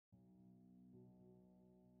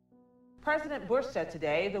President Bush said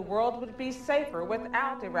today the world would be safer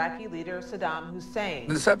without Iraqi leader Saddam Hussein.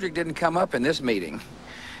 The subject didn't come up in this meeting,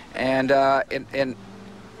 but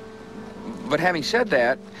having said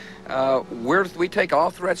that, we take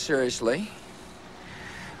all threats seriously,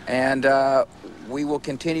 and we will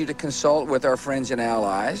continue to consult with our friends and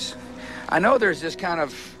allies. I know there's this kind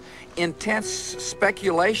of intense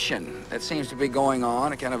speculation that seems to be going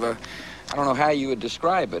on, a kind of a, I don't know how you would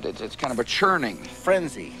describe it. It's kind of a churning.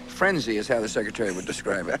 Frenzy. Frenzy is how the Secretary would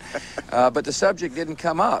describe it. But the subject didn't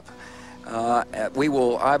come up. We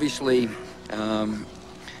will obviously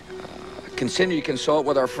continue to consult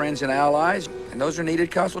with our friends and allies, and those are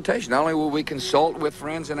needed consultations. Not only will we consult with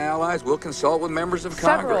friends and allies, we'll consult with members of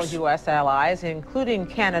Congress. Several U.S. allies, including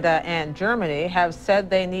Canada and Germany, have said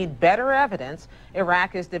they need better evidence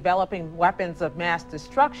Iraq is developing weapons of mass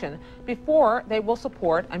destruction before they will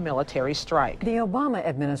support a military strike. The Obama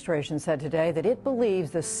administration said today that it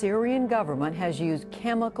believes the Syrian government has used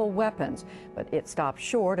chemical weapons, but it stopped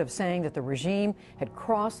short of saying that the regime had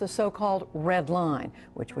crossed the so-called red line,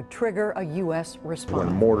 which would trigger a U.S. response.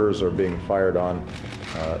 When mortars are being fired on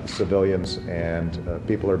civilians and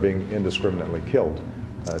people are being indiscriminately killed,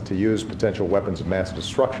 to use potential weapons of mass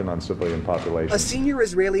destruction on civilian populations. A senior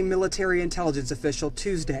Israeli military intelligence official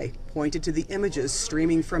Tuesday pointed to the images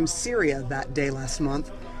streaming from Syria that day last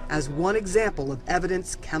month as one example of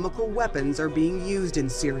evidence chemical weapons are being used in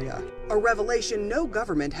Syria. A revelation no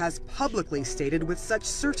government has publicly stated with such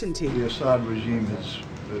certainty. The Assad regime has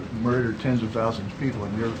murdered tens of thousands of people,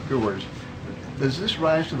 in your words. Does this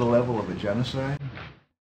rise to the level of a genocide?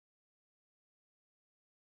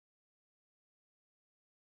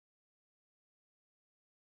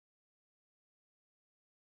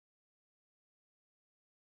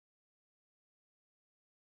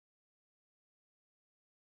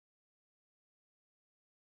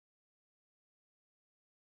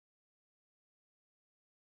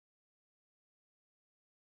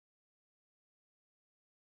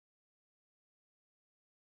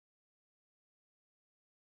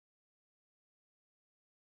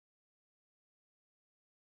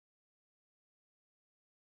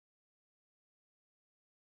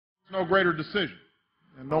 No greater decision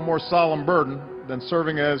and no more solemn burden than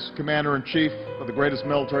serving as Commander-in-Chief of the greatest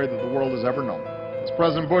military that the world has ever known. As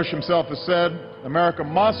President Bush himself has said, America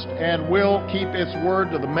must and will keep its word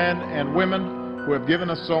to the men and women who have given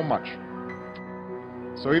us so much.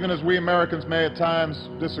 So even as we Americans may at times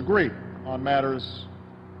disagree on matters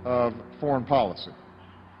of foreign policy,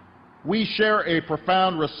 we share a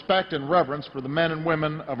profound respect and reverence for the men and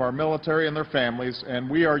women of our military and their families, and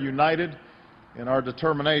we are united in our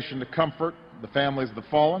determination to comfort the families of the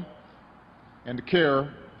fallen and to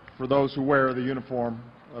care for those who wear the uniform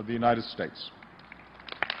of the United States.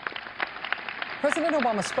 President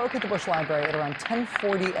Obama spoke at the Bush Library at around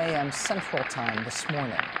 10:40 a.m. Central Time this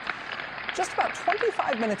morning. Just about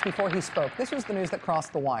 25 minutes before he spoke, this was the news that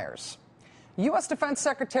crossed the wires. U.S. Defense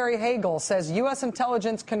Secretary Hagel says U.S.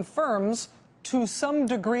 intelligence confirms, to some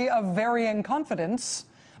degree of varying confidence,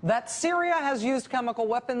 that Syria has used chemical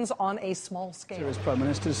weapons on a small scale. Syria's Prime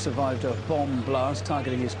Minister survived a bomb blast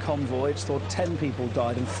targeting his convoy. It's thought 10 people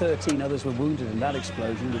died and 13 others were wounded in that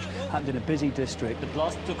explosion, which happened in a busy district. The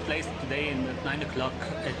blast took place today at 9 o'clock.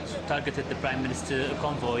 It targeted the Prime Minister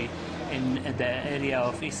convoy in the area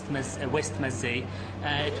of West Mazeh.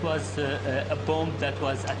 It was a bomb that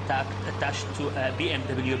was attached to a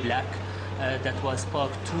BMW Black that was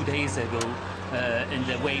parked 2 days ago. In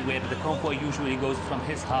the way where the convoy usually goes from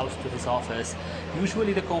his house to his office.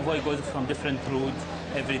 Usually the convoy goes from different routes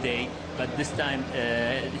every day, but this time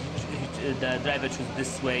the driver chose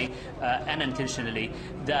this way unintentionally.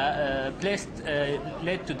 The place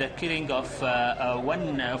led to the killing of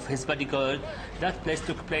one of his bodyguard. That place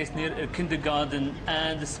took place near a kindergarten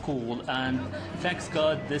and a school, and thanks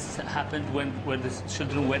God this happened where the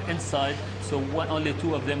children were inside, so only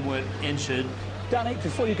 2 of them were injured. Danny,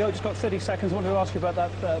 before you go, just got 30 seconds. I wanted to ask you about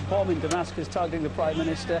that bomb in Damascus targeting the Prime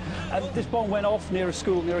Minister. This bomb went off near a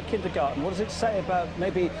school, near a kindergarten. What does it say about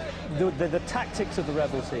maybe the tactics of the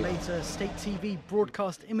rebels here? Later, state TV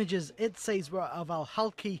broadcast images it says were of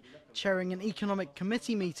al-Halki chairing an economic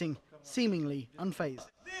committee meeting, seemingly unfazed.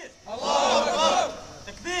 Allahu Akbar!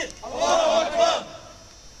 Takbir! Allahu Akbar!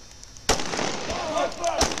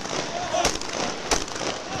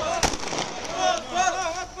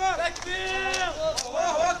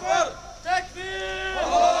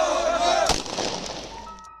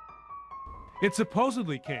 It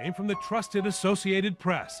supposedly came from the trusted Associated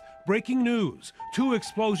Press, Breaking news. 2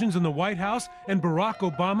 explosions in the White House and Barack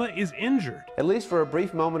Obama is injured. At least for a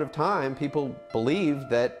brief moment of time, people believed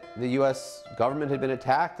that the U.S. government had been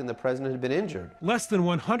attacked and the president had been injured. Less than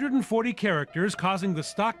 140 characters causing the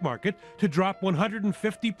stock market to drop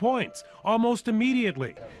 150 points almost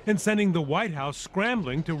immediately and sending the White House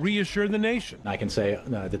scrambling to reassure the nation. I can say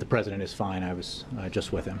that the president is fine. I was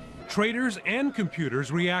just with him. Traders and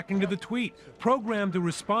computers reacting to the tweet, programmed to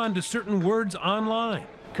respond to certain words online.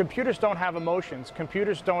 Computers don't have emotions.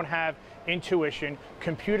 Computers don't have intuition.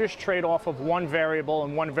 Computers trade off of one variable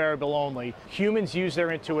and one variable only. Humans use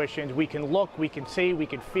their intuitions. We can look, we can see, we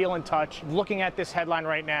can feel and touch. Looking at this headline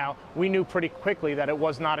right now, we knew pretty quickly that it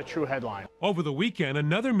was not a true headline. Over the weekend,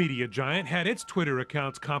 another media giant had its Twitter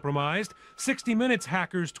accounts compromised. 60 Minutes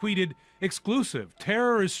hackers tweeted, "Exclusive,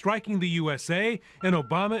 terror is striking the USA and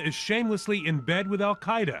Obama is shamelessly in bed with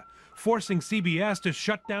Al-Qaeda," forcing CBS to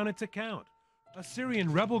shut down its account. A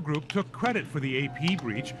Syrian rebel group took credit for the AP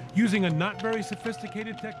breach using a not very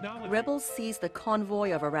sophisticated technology. Rebels seized a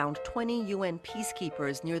convoy of around 20 UN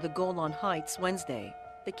peacekeepers near the Golan Heights Wednesday.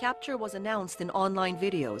 The capture was announced in online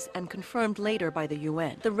videos and confirmed later by the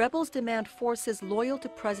UN. The rebels demand forces loyal to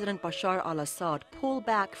President Bashar al-Assad pull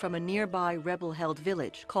back from a nearby rebel-held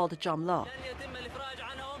village called Jamla.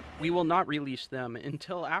 We will not release them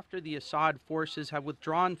until after the Assad forces have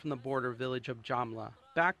withdrawn from the border village of Jamla,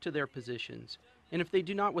 back to their positions. And if they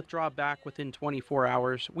do not withdraw back within 24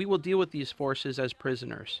 hours, we will deal with these forces as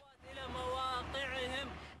prisoners.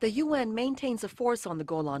 The UN maintains a force on the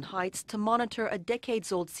Golan Heights to monitor a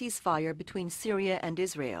decades-old ceasefire between Syria and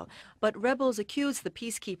Israel. But rebels accuse the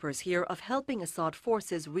peacekeepers here of helping Assad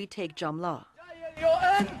forces retake Jamla.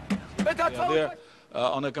 They're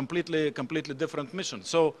on a completely different mission.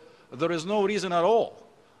 So there is no reason at all,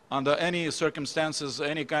 under any circumstances,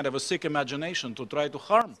 any kind of a sick imagination to try to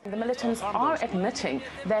harm. The militants are admitting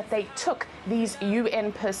that they took these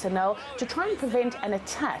UN personnel to try and prevent an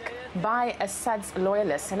attack by Assad's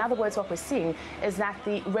loyalists. In other words, what we're seeing is that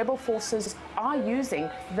the rebel forces are using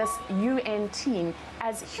this UN team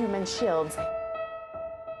as human shields.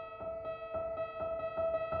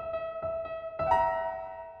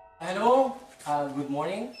 Hello, good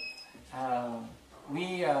morning.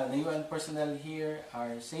 We, the UN personnel here,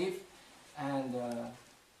 are safe, and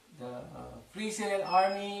the Free Syrian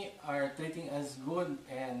Army are treating us good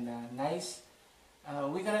and nice.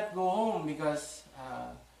 We cannot go home because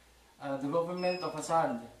the government of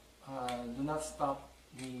Assad do not stop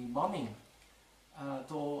the bombing.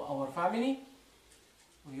 To our family,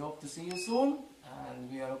 we hope to see you soon, and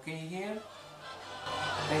we are okay here.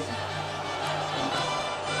 Thank you.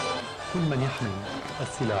 كل من يحمل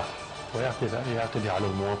السلاح ويعتدي على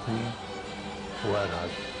المواطنين هو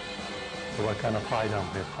إرهابي، سواء كان قاعدة أو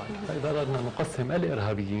غير قاعدة. فإذا أردنا نقسم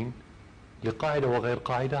الإرهابيين لقاعدة وغير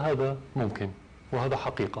قاعدة هذا ممكن، وهذا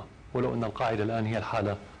حقيقة، ولو أن القاعدة الآن هي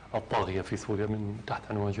الحالة الطاغية في سوريا من تحت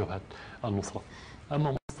عنوان جبهة النصرة.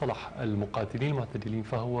 أما مصطلح المقاتلين المعتدلين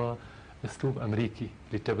فهو أسلوب أمريكي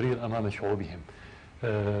للتبرير أمام شعوبهم.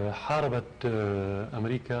 حاربت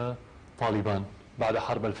أمريكا طالبان بعد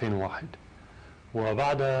حرب 2001،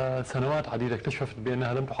 وبعد سنوات عديدة اكتشفت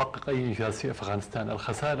بأنها لم تحقق أي إنجاز في أفغانستان.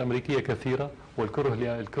 الخسائر الأمريكية كثيرة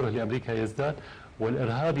والكره لأمريكا يزداد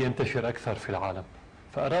والإرهاب ينتشر أكثر في العالم،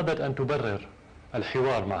 فأرادت أن تبرر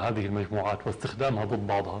الحوار مع هذه المجموعات واستخدامها ضد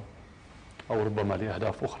بعضها أو ربما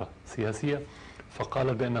لأهداف أخرى سياسية،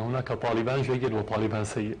 فقالت بأن هناك طالبان جيد وطالبان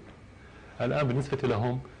سيء. الآن بالنسبة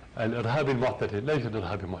لهم الإرهابي المعتدل لا يوجد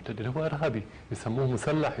إرهابي معتدل، هو إرهابي يسموه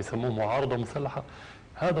مسلح، يسموه معارضة مسلحة.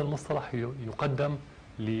 هذا المصطلح يقدم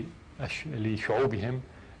لشعوبهم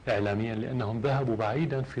إعلاميا لأنهم ذهبوا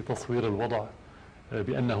بعيدا في تصوير الوضع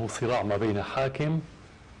بأنه صراع ما بين حاكم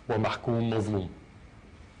ومحكوم مظلوم.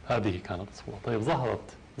 هذه كانت الصورة. طيب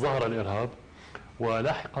ظهر الإرهاب،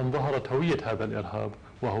 ولاحقا ظهرت هوية هذا الإرهاب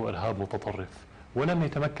وهو إرهاب متطرف، ولم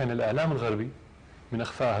يتمكن الإعلام الغربي من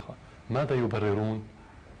إخفائها. بماذا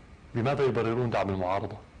يبررون دعم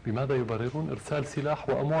المعارضة؟ بماذا يبررون إرسال سلاح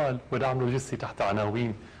وأموال ودعم لوجستي تحت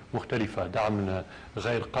عناوين مختلفة، دعم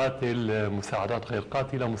غير قاتل، مساعدات غير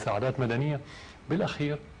قاتلة، مساعدات مدنية؟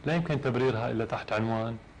 بالأخير لا يمكن تبريرها إلا تحت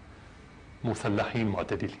عنوان مسلحين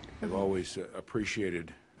معتدلين. I've always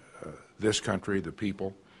appreciated this country, the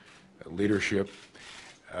people, leadership,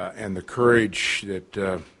 and the courage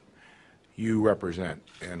that you represent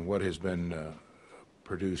and what has been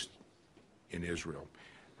produced in Israel.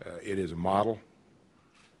 It is a model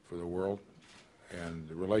for the world, and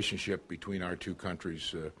the relationship between our two countries,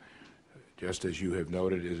 just as you have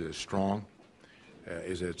noted, is as strong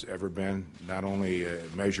as it's ever been, not only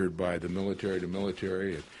measured by the military to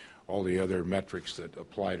military and all the other metrics that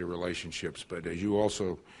apply to relationships, but as you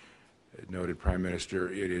also noted Prime Minister,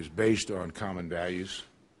 it is based on common values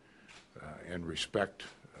and respect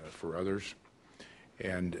for others,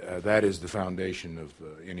 and that is the foundation of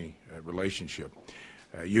any relationship.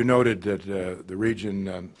 You noted that the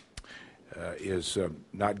region is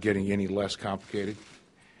not getting any less complicated.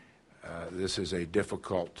 This is a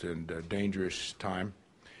difficult and dangerous time.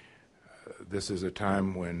 This is a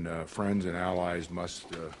time when friends and allies must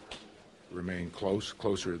remain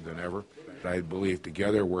closer than ever. I believe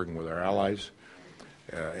together, working with our allies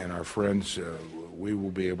and our friends, we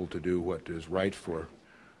will be able to do what is right for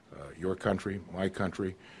your country, my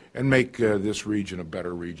country, and make this region a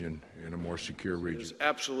better region and a more secure region. It is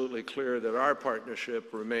absolutely clear that our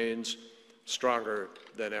partnership remains stronger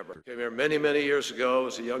than ever. I came here many, many years ago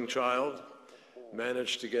as a young child,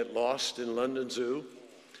 managed to get lost in London Zoo.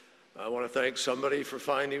 I want to thank somebody for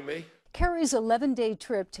finding me. Kerry's 11-day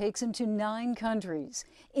trip takes him to 9 countries: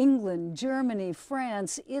 England, Germany,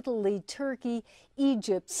 France, Italy, Turkey,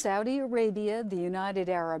 Egypt, Saudi Arabia, the United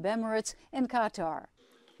Arab Emirates, and Qatar.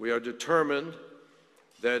 We are determined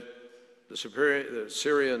that the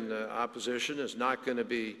Syrian opposition is not going to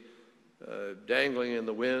be dangling in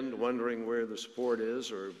the wind, wondering where the support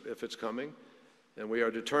is or if it's coming. And we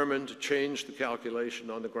are determined to change the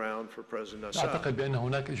calculation on the ground for President Assad. أعتقد بأن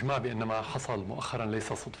هناك إجماع بأن ما حصل مؤخرا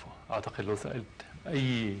ليس صدفة. أعتقد لو سألت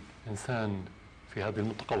أي إنسان في هذه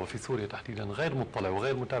المنطقة وفي سوريا تحديدا غير مطلع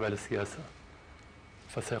وغير متابع للسياسة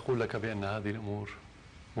فسيقول لك بأن هذه الأمور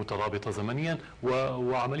مترابطة زمنيا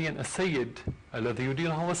وعمليا السيد الذي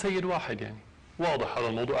يديرها هو سيد واحد، يعني واضح هذا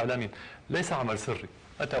الموضوع إعلاميا، ليس عمل سري.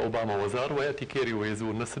 أتى أوباما وزار ويأتي كيري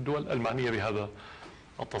ويزور نفس الدول المعنية بهذا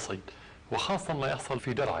التصعيد، وخاصة ما يحصل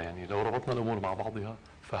في درعا. يعني لو ربطنا الأمور مع بعضها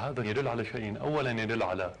فهذا يدل على شيئين: أولا يدل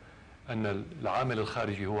على أن العامل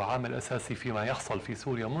الخارجي هو عامل أساسي فيما يحصل في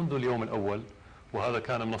سوريا منذ اليوم الأول، وهذا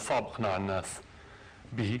كان من الصعب إقناع الناس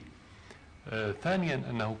به. ثانيا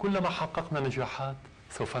أنه كلما حققنا نجاحات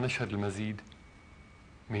سوف نشهد المزيد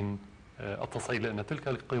من التصعيد، لأن تلك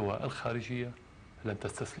القوى الخارجية لن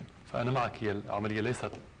تستسلم. فأنا معك، هي العملية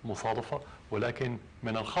ليست مصادفة، ولكن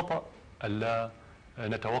من الخطأ ألا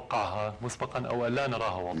نتوقعها مسبقا أو ألا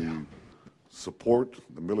نراها واضحة. Support,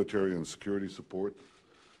 the military and security support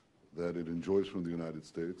that it enjoys from the United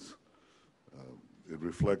States. It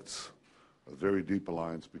reflects a very deep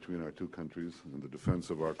alliance between our two countries in the defense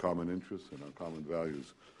of our common interests and our common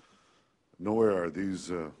values. Nowhere are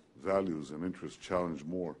these values and interests challenged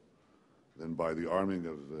more than by the arming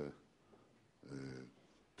of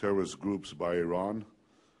terrorist groups by Iran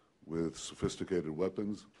with sophisticated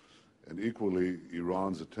weapons, and equally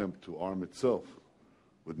Iran's attempt to arm itself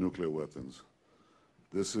with nuclear weapons.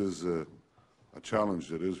 This is a challenge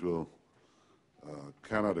that Israel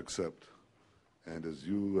cannot accept, and as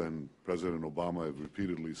you and President Obama have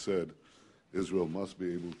repeatedly said, Israel must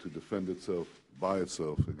be able to defend itself by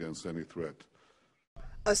itself against any threat.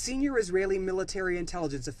 A senior Israeli military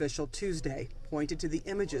intelligence official Tuesday pointed to the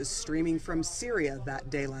images streaming from Syria that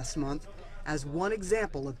day last month as one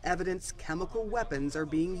example of evidence chemical weapons are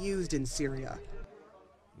being used in Syria.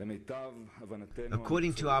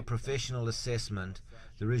 According to our professional assessment,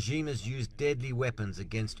 the regime has used deadly weapons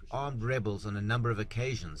against armed rebels on a number of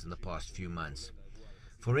occasions in the past few months.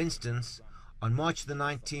 For instance, on March the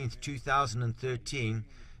 19th, 2013,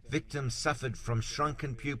 victims suffered from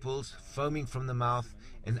shrunken pupils, foaming from the mouth,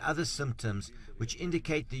 and other symptoms which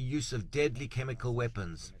indicate the use of deadly chemical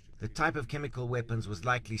weapons. The type of chemical weapons was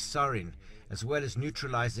likely sarin, as well as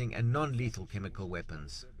neutralizing and non-lethal chemical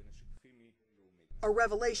weapons. A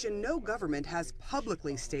revelation no government has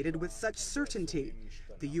publicly stated with such certainty.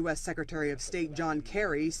 The U.S. Secretary of State John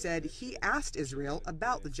Kerry said he asked Israel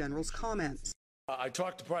about the general's comments. I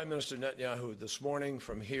talked to Prime Minister Netanyahu this morning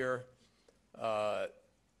from here.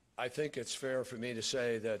 I think it's fair for me to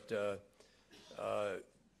say that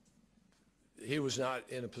he was not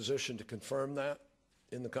in a position to confirm that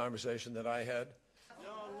in the conversation that I had.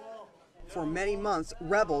 For many months,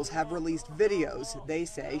 rebels have released videos they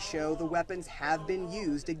say show the weapons have been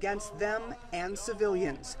used against them and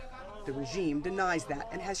civilians. The regime denies that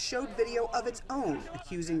and has showed video of its own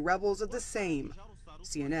accusing rebels of the same.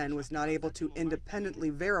 CNN was not able to independently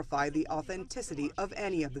verify the authenticity of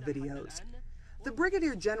any of the videos. The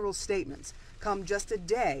Brigadier General's statements come just a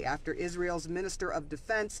day after Israel's Minister of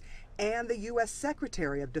Defense and the U.S.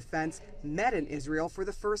 Secretary of Defense met in Israel for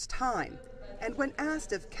the first time. And when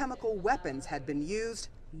asked if chemical weapons had been used,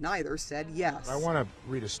 neither said yes. I want to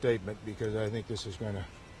read a statement because I think this is going to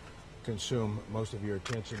consume most of your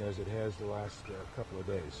attention as it has the last couple of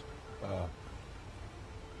days.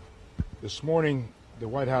 This morning, the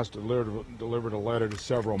White House delivered a letter to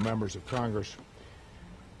several members of Congress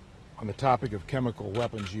on the topic of chemical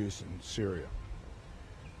weapons use in Syria.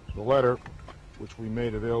 The letter, which we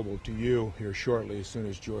made available to you here shortly as soon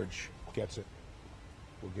as George gets it,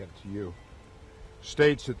 we'll get it to you,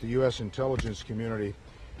 states that the U.S. intelligence community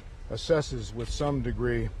assesses with some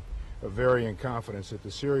degree of varying confidence that the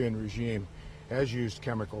Syrian regime has used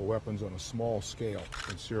chemical weapons on a small scale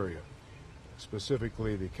in Syria,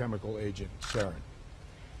 specifically the chemical agent sarin.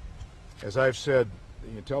 As I've said,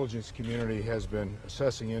 the intelligence community has been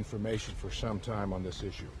assessing information for some time on this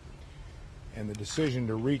issue, and the decision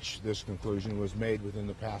to reach this conclusion was made within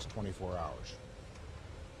the past 24 hours.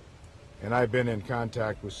 And I've been in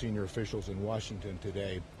contact with senior officials in Washington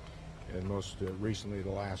today, and most recently the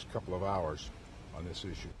last couple of hours on this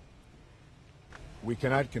issue. We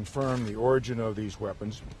cannot confirm the origin of these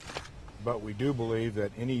weapons, but we do believe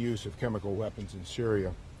that any use of chemical weapons in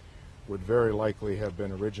Syria would very likely have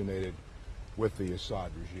been originated with the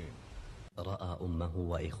Assad regime. رأى أمه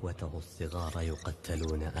وإخوته الصغار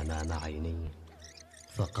يقتلون أمام عينيه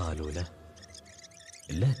فقالوا له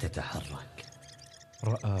لا تتحرك.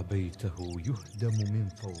 رأى بيته يهدم من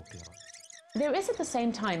فوق رأسه. There is at the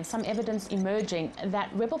same time some evidence emerging that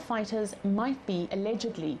rebel fighters might be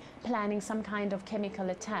allegedly planning some kind of chemical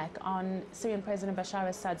attack on Syrian President Bashar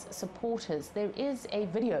Assad's supporters. There is a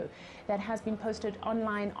video that has been posted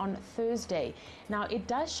online on Thursday. Now, it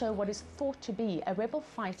does show what is thought to be a rebel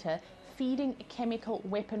fighter feeding chemical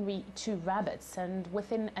weaponry to rabbits, and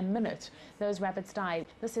within a minute, those rabbits died.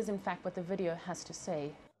 This is in fact what the video has to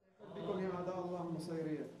say.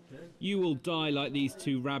 You will die like these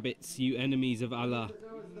two rabbits, you enemies of Allah.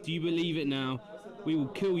 Do you believe it now? We will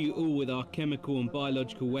kill you all with our chemical and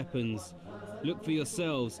biological weapons. Look for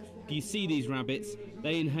yourselves. Do you see these rabbits?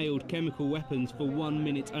 They inhaled chemical weapons for 1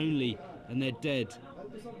 minute only, and they're dead.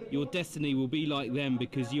 Your destiny will be like them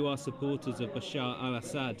because you are supporters of Bashar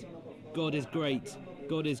al-Assad. God is great.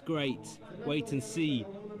 God is great. Wait and see.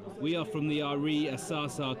 We are from the Ari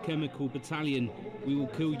Asasar Chemical Battalion. We will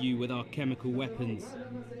kill you with our chemical weapons.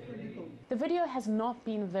 The video has not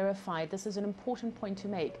been verified. This is an important point to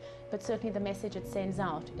make, but certainly the message it sends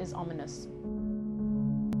out is ominous.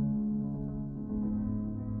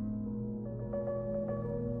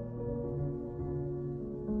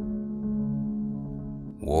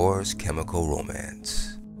 War's chemical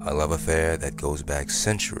romance, a love affair that goes back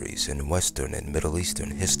centuries in Western and Middle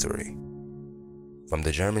Eastern history. From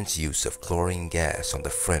the Germans' use of chlorine gas on the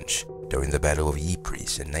French during the Battle of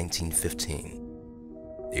Ypres in 1915,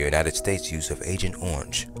 the United States' use of Agent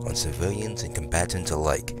Orange on civilians and combatants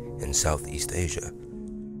alike in Southeast Asia,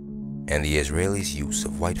 and the Israelis' use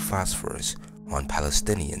of white phosphorus on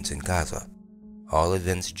Palestinians in Gaza, all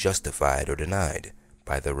events justified or denied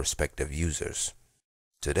by their respective users.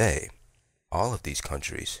 Today, all of these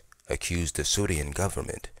countries accuse the Syrian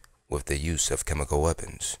government with the use of chemical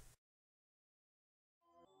weapons.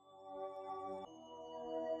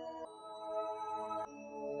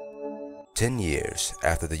 "10 years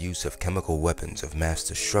after the use of chemical weapons of mass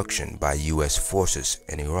destruction by U.S. forces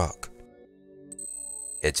in Iraq,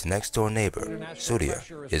 its next-door neighbor, Syria,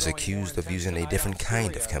 is accused of using a different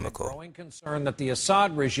kind of chemical. Growing concern that the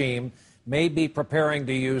Assad regime may be preparing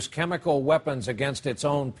to use chemical weapons against its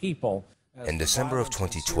own people. In December of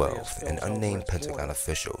 2012, an unnamed Pentagon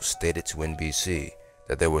official stated to NBC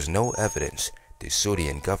that there was no evidence the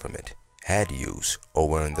Syrian government had used or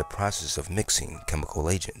were in the process of mixing chemical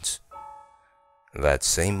agents. That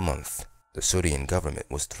same month, the Syrian government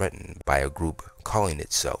was threatened by a group calling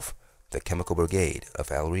itself the Chemical Brigade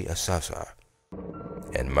of Al-Assasar.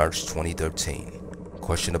 In March 2013,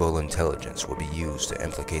 questionable intelligence will be used to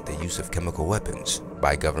implicate the use of chemical weapons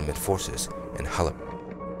by government forces in Halep.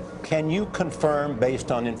 Can you confirm,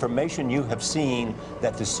 based on information you have seen,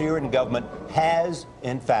 that the Syrian government has,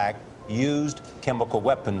 in fact, used chemical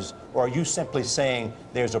weapons, or are you simply saying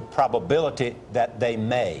there's a probability that they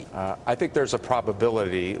may? I think there's a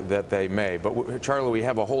probability that they may, but Charlie, we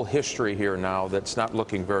have a whole history here now that's not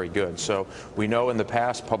looking very good. So we know in the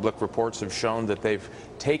past public reports have shown that they've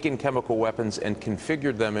taken chemical weapons and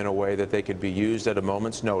configured them in a way that they could be used at a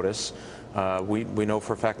moment's notice. We know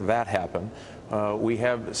for a fact that happened.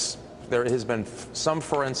 There has been some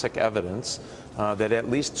forensic evidence that at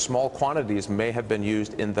least small quantities may have been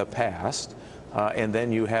used in the past, and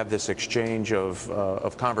then you have this exchange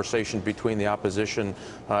of conversation between the opposition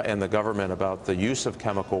and the government about the use of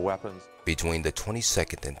chemical weapons. Between the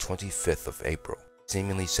 22nd and 25th of April,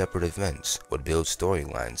 seemingly separate events would build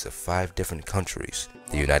storylines of 5 different countries: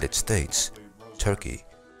 the United States, Turkey,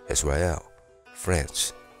 Israel,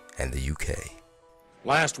 France, and the UK.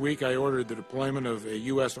 Last week, I ordered the deployment of a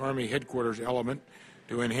U.S. Army headquarters element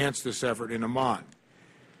to enhance this effort in Amman.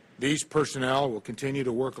 These personnel will continue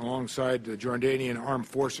to work alongside the Jordanian armed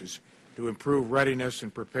forces to improve readiness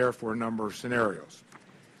and prepare for a number of scenarios.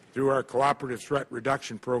 Through our Cooperative Threat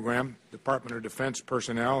Reduction Program, Department of Defense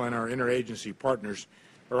personnel and our interagency partners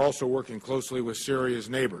are also working closely with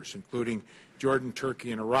Syria's neighbors, including Jordan,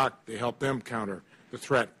 Turkey, and Iraq, to help them counter the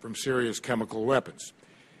threat from Syria's chemical weapons.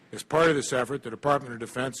 As part of this effort, the Department of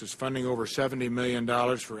Defense is funding over $70 million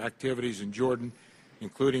for activities in Jordan,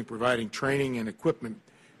 including providing training and equipment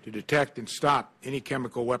to detect and stop any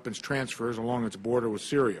chemical weapons transfers along its border with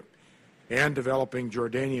Syria, and developing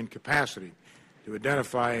Jordanian capacity to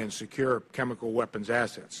identify and secure chemical weapons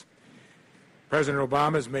assets. President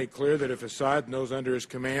Obama has made clear that if Assad and those under his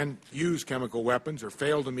command use chemical weapons or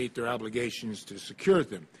fail to meet their obligations to secure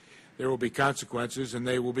them, there will be consequences and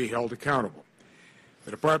they will be held accountable. The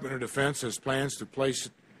Department of Defense has plans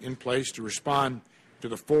in place to respond to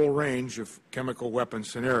the full range of chemical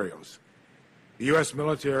weapons scenarios. The U.S.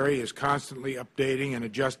 military is constantly updating and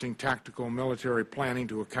adjusting tactical military planning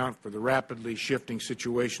to account for the rapidly shifting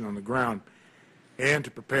situation on the ground and to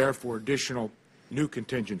prepare for additional new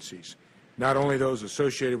contingencies, not only those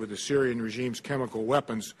associated with the Syrian regime's chemical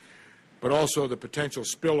weapons, but also the potential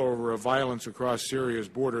spillover of violence across Syria's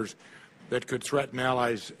borders that could threaten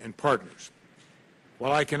allies and partners.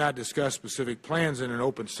 While I cannot discuss specific plans in an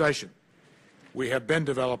open session, we have been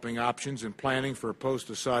developing options and planning for a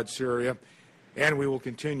post-Assad Syria, and we will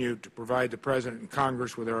continue to provide the President and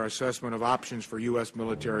Congress with our assessment of options for U.S.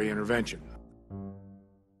 military intervention.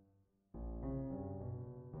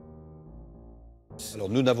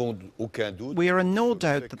 We are in no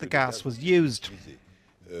doubt that the gas was used.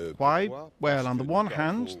 Why? Well, on the one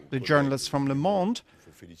hand, the journalists from Le Monde,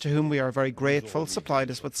 to whom we are very grateful, supplied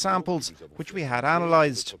us with samples, which we had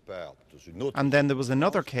analysed. And then there was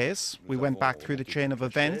another case. We went back through the chain of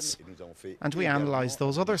events, and we analysed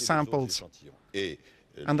those other samples.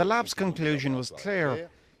 And the lab's conclusion was clear.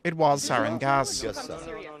 It was sarin gas.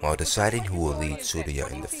 While deciding who will lead Syria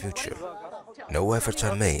in the future, no efforts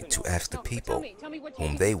are made to ask the people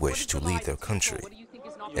whom they wish to lead their country.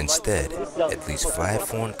 Instead, at least 5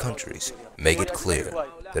 foreign countries make it clear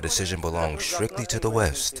the decision belongs strictly to the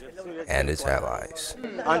West and its allies.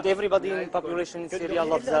 And everybody in the population in Syria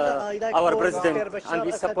loves our president, and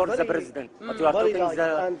we support the president. But you are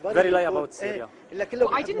talking very lie about Syria.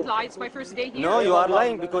 Well, I didn't lie. It's my first day here. No, you are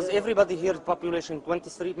lying, because everybody here, population,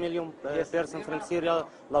 23 million persons from Syria,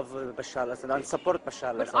 love Bashar al-Assad and support Bashar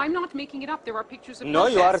al-Assad. But I'm not making it up. There are pictures of No,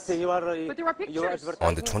 protests. you are. But there are pictures.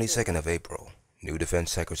 On the 22nd of April, new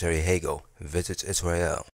Defense Secretary Hagel visits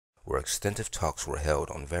Israel, where extensive talks were held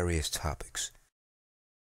on various topics.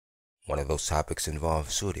 One of those topics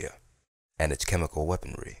involved Syria and its chemical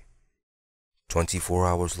weaponry. 24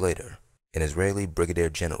 hours later, an Israeli brigadier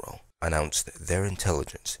general announced that their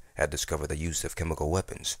intelligence had discovered the use of chemical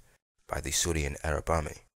weapons by the Syrian Arab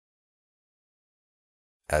Army.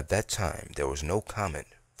 At that time, there was no comment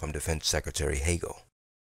from Defense Secretary Hagel.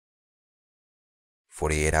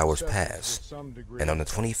 48 hours passed, and on the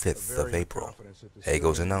 25th of April,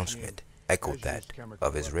 Hagel's announcement echoed that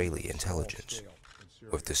of Israeli intelligence.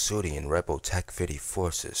 With the Syrian rebel Takfiri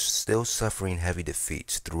forces still suffering heavy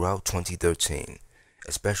defeats throughout 2013,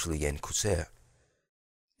 especially in Qusayr,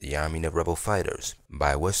 the arming of rebel fighters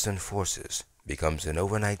by Western forces becomes an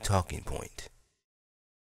overnight talking point.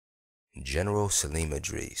 General Salim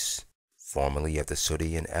Idris, formerly of the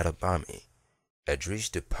Syrian Arab Army, Idris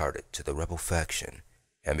departed to the rebel faction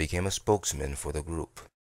and became a spokesman for the group.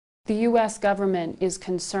 The U.S. government is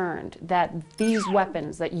concerned that these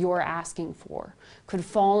weapons that you're asking for could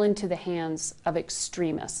fall into the hands of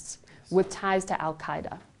extremists with ties to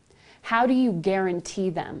Al-Qaeda. How do you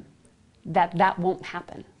guarantee them that that won't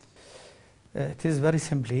happen? It is very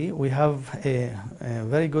simply, we have a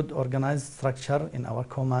very good organized structure in our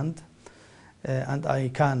command, and I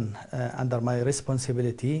can, under my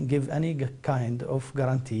responsibility, give any kind of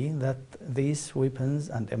guarantee that these weapons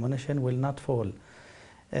and ammunition will not fall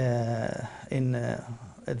in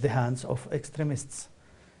the hands of extremists,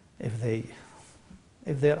 if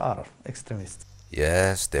there are extremists.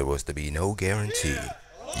 Yes, there was to be no guarantee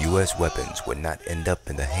U.S. weapons would not end up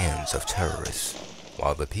in the hands of terrorists,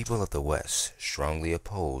 while the people of the West strongly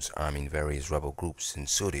oppose arming various rebel groups in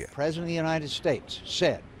Syria. The President of the United States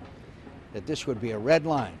said that this would be a red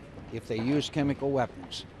line if they used chemical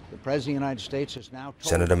weapons. The President of the United States has now told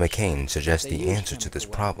Senator McCain suggests the answer to this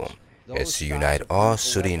problem is to unite all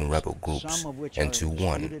Syrian rebel groups into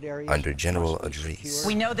one under General Idris.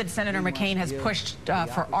 We know that Senator McCain has pushed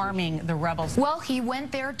for arming the rebels. Well, he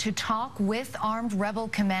went there to talk with armed rebel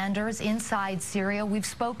commanders inside Syria. We've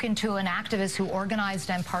spoken to an activist who organized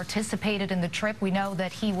and participated in the trip. We know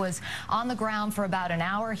that he was on the ground for about an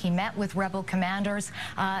hour. He met with rebel commanders.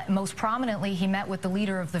 Most prominently, he met with the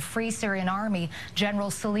leader of the Free Syrian Army,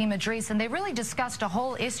 General Salim Idris, and they really discussed a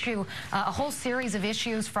whole issue, a whole series of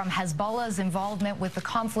issues, from Hezbollah's involvement with the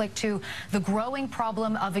conflict to the growing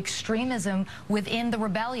problem of extremism within the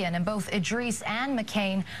rebellion. And both Idris and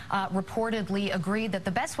McCain reportedly agreed that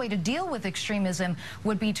the best way to deal with extremism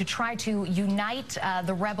would be to try to unite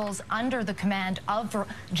the rebels under the command of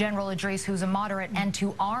General Idris, who's a moderate, and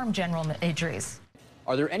to arm General Idris.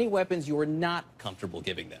 Are there any weapons you are not comfortable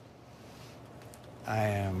giving them?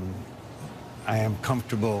 I am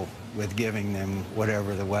comfortable with giving them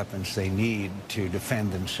whatever the weapons they need to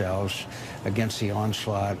defend themselves against the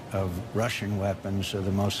onslaught of Russian weapons of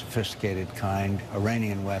the most sophisticated kind,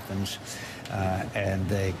 Iranian weapons, and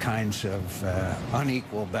the kinds of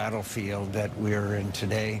unequal battlefield that we're in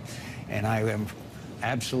today. And I am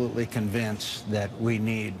absolutely convinced that we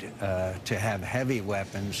need to have heavy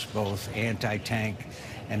weapons, both anti-tank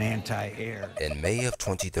and anti-air. In May of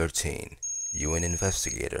 2013, UN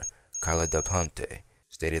investigator Carla Del Ponte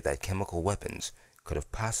stated that chemical weapons could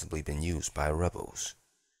have possibly been used by rebels,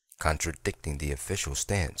 contradicting the official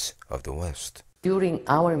stance of the West. During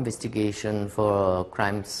our investigation for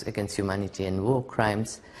crimes against humanity and war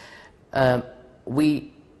crimes,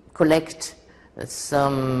 we collect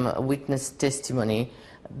some witness testimony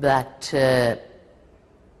that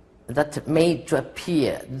made to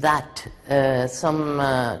appear that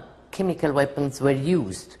some chemical weapons were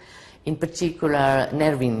used, in particular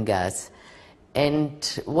nervine gas. And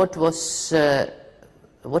what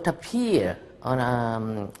appeared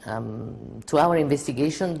on to our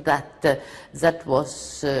investigation that that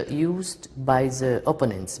was used by the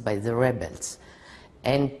opponents, by the rebels,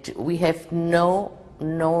 and we have no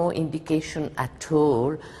indication at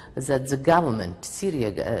all that the government, Syria,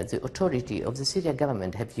 the authority of the Syrian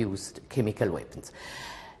government, have used chemical weapons.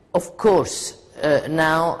 Of course,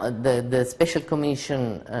 now the special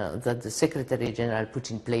commission that the Secretary General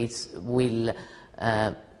put in place will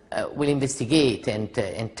investigate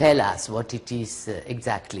and tell us what it is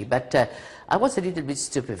exactly. But I was a little bit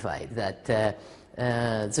stupefied that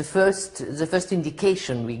the first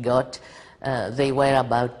indication we got, they were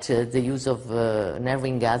about the use of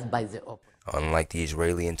nervine gas by the opponents. Unlike the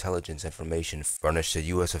Israeli intelligence information furnished to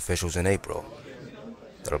U.S. officials in April,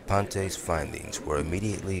 Del Ponte's findings were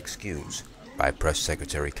immediately excused by Press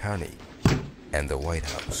Secretary Carney and the White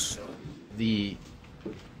House. The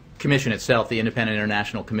commission itself, the Independent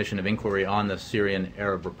International Commission of Inquiry on the Syrian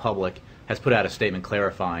Arab Republic, has put out a statement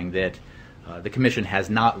clarifying that the commission has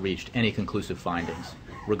not reached any conclusive findings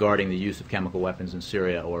regarding the use of chemical weapons in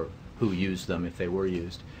Syria or who used them if they were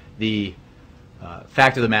used. The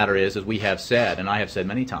fact of the matter is, as we have said, and I have said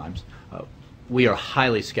many times, we are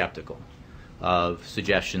highly skeptical of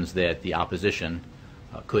suggestions that the opposition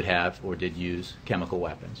could have or did use chemical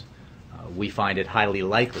weapons. We find it highly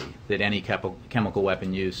likely that any chemical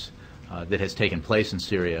weapon use that has taken place in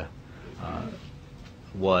Syria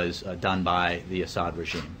was done by the Assad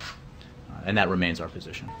regime, and that remains our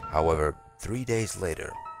position. However, 3 days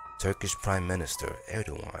later, Turkish Prime Minister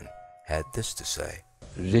Erdogan had this to say.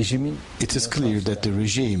 It is clear that the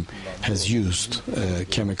regime has used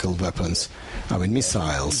chemical weapons,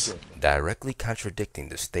 missiles. Directly contradicting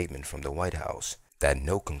the statement from the White House that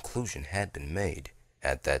no conclusion had been made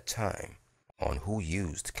at that time on who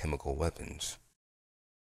used chemical weapons.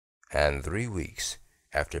 And 3 weeks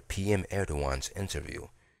after PM Erdogan's interview,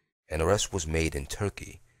 an arrest was made in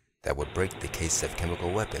Turkey that would break the case of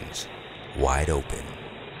chemical weapons wide open.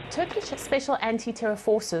 Turkish special anti-terror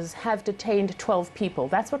forces have detained 12 people.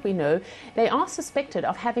 That's what we know. They are suspected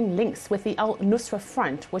of having links with the Al-Nusra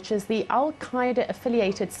Front, which is the Al-Qaeda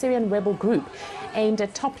affiliated Syrian rebel group aimed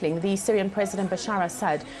at toppling the Syrian President Bashar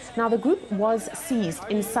Assad. Now, the group was seized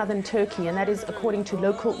in southern Turkey, and that is according to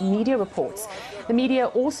local media reports. The media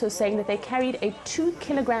also saying that they carried a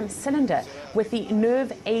 2-kilogram cylinder with the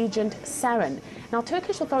nerve agent sarin. Now,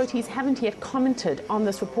 Turkish authorities haven't yet commented on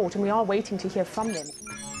this report, and we are waiting to hear from them.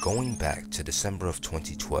 Going back to December of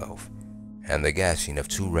 2012 and the gassing of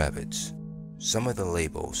 2 rabbits, some of the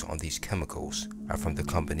labels on these chemicals are from the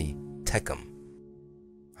company cHemicalVisiOn,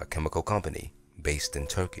 a chemical company based in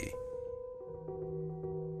Turkey.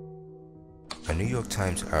 A New York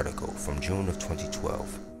Times article from June of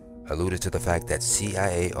 2012 alluded to the fact that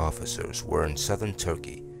CIA officers were in southern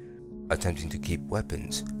Turkey attempting to keep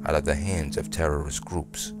weapons out of the hands of terrorist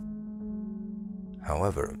groups.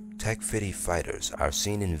 However, TechFitty fighters are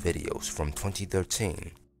seen in videos from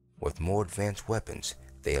 2013 with more advanced weapons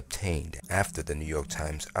they obtained after the New York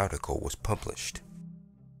Times article was published.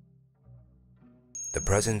 The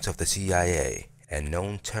presence of the CIA and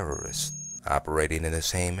known terrorists operating in the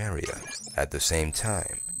same area at the same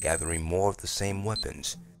time, gathering more of the same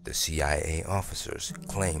weapons the CIA officers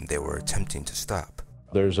claimed they were attempting to stop.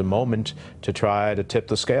 There's a moment to try to tip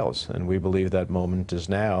the scales, and we believe that moment is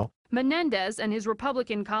now. Menendez and his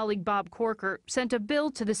Republican colleague Bob Corker sent a bill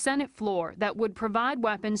to the Senate floor that would provide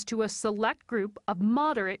weapons to a select group of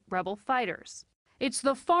moderate rebel fighters. It's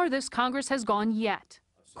the farthest Congress has gone yet.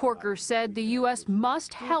 Corker said the U.S.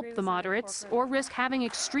 must help the moderates or risk having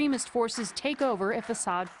extremist forces take over if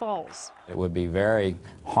Assad falls. It would be very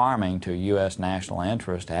harming to U.S. national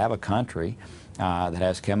interest to have a country that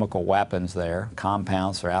has chemical weapons there,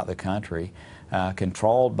 compounds throughout the country,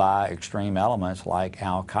 controlled by extreme elements like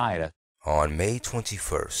Al-Qaeda. On May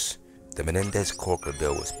 21st, the Menendez-Corker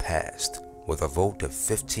bill was passed with a vote of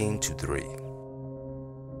 15-3.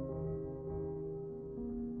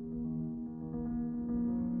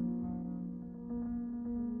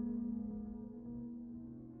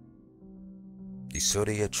 The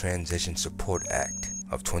Syria Transition Support Act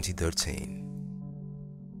of 2013.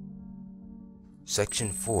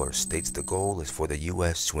 Section 4 states the goal is for the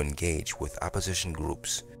U.S. to engage with opposition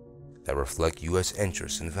groups that reflect U.S.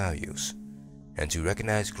 interests and values, and to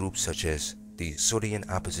recognize groups such as the Syrian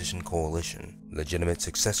Opposition Coalition, legitimate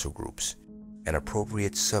successor groups, and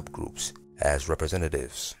appropriate subgroups as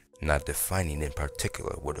representatives, not defining in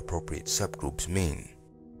particular what appropriate subgroups mean.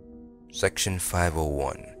 Section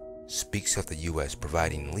 501 speaks of the U.S.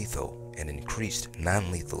 providing lethal and increased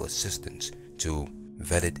non-lethal assistance to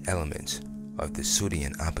vetted elements of the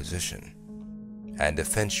Syrian opposition, and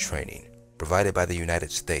defense training provided by the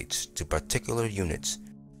United States to particular units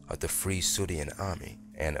of the Free Syrian Army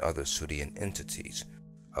and other Syrian entities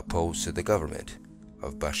opposed to the government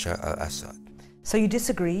of Bashar al-Assad. So you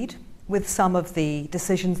disagreed with some of the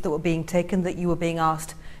decisions that were being taken, that you were being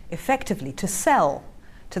asked effectively to sell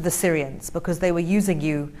to the Syrians because they were using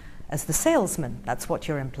you as the salesman. That's what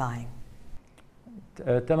you're implying.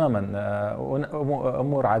 تماما.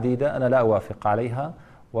 أمور عديدة أنا لا أوافق عليها،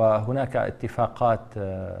 وهناك اتفاقات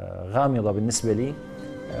غامضة بالنسبة لي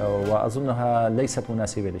وأظنها ليست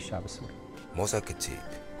مناسبة للشعب السوري. Mosa Khatib,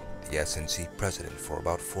 the SNC president for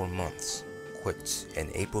about 4 months, quits in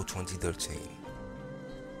April 2013.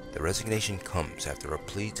 The resignation comes after a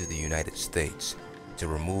plea to the United States to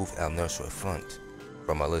remove Al-Nusra Front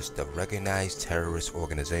from a list of recognized terrorist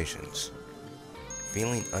organizations.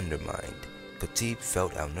 Feeling undermined, Khatib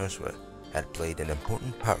felt Al-Nusra had played an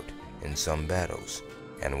important part in some battles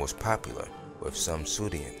and was popular with some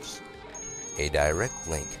Syrians. A direct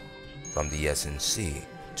link from the SNC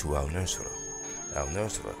to Al-Nusra,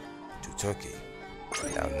 Al-Nusra to Turkey,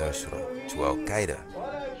 Al-Nusra to Al-Qaeda,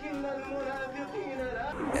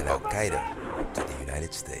 and Al-Qaeda to the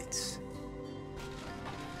United States.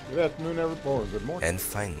 Good afternoon, everyone. Good morning. And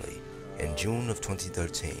finally, in June of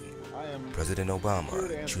 2013, President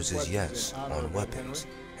Obama chooses yes on weapons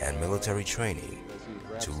and military training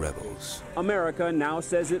to rebels. America now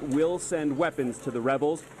says it will send weapons to the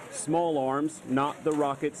rebels, small arms, not the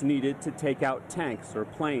rockets needed to take out tanks or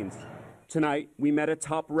planes. Tonight, we met a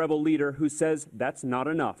top rebel leader who says that's not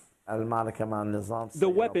enough.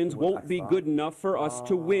 The weapons won't be good enough for us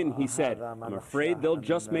to win, he said. I'm afraid they'll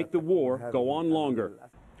just make the war go on longer.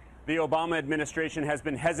 The Obama administration has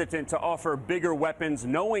been hesitant to offer bigger weapons,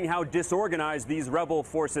 knowing how disorganized these rebel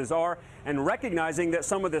forces are and recognizing that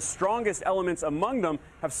some of the strongest elements among them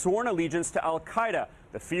have sworn allegiance to Al-Qaeda,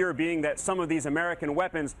 the fear being that some of these American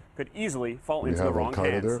weapons could easily fall into the wrong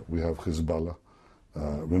hands. There. We have Hezbollah.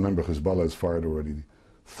 Remember, Hezbollah has fired already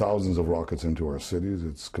thousands of rockets into our cities.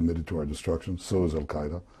 It's committed to our destruction. So is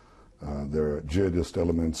Al-Qaeda. There are jihadist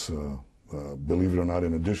elements, believe it or not,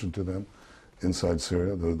 in addition to them, inside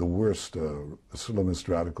Syria, the worst Islamist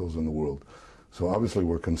radicals in the world. So obviously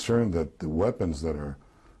we're concerned that the weapons that are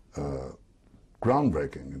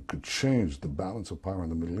groundbreaking and could change the balance of power in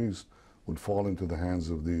the Middle East would fall into the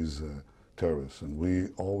hands of these terrorists. And we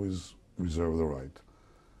always reserve the right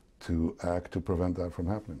to act to prevent that from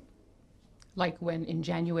happening. Like when in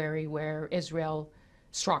January, where Israel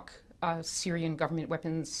struck a Syrian government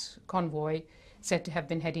weapons convoy said to have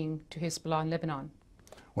been heading to Hezbollah in Lebanon.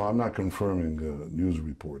 Well, I'm not confirming news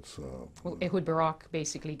reports. Well, Ehud Barak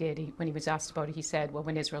basically did. When he was asked about it, he said, well,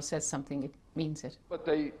 when Israel says something, it means it. But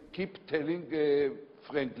they keep telling,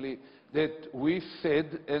 frankly, that we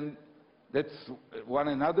said, and that's one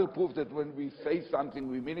another proof that when we say something,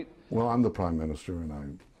 we mean it. Well, I'm the Prime Minister,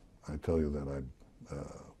 and I tell you that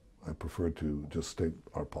I prefer to just state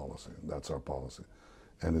our policy. That's our policy.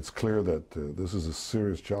 And it's clear that this is a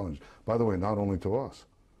serious challenge. By the way, not only to us.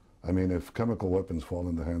 I mean, if chemical weapons fall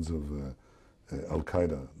in the hands of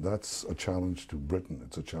Al-Qaeda, that's a challenge to Britain.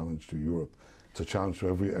 It's a challenge to Europe. It's a challenge to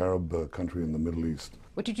every Arab country in the Middle East.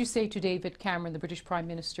 What did you say to David Cameron, the British Prime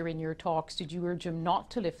Minister, in your talks? Did you urge him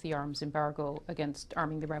not to lift the arms embargo against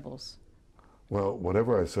arming the rebels? Well,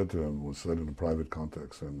 whatever I said to him was said in a private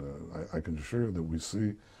context, and I can assure you that we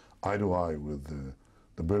see eye to eye with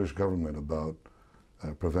the British government about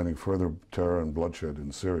preventing further terror and bloodshed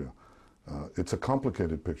in Syria. It's a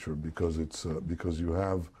complicated picture because because you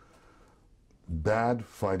have bad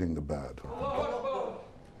fighting the bad.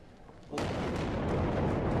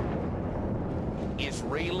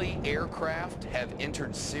 Israeli aircraft have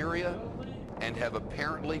entered Syria and have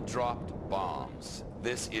apparently dropped bombs.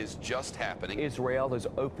 This is just happening. Israel has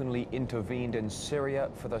openly intervened in Syria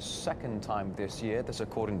for the second time this year. This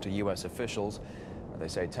according to U.S. officials. They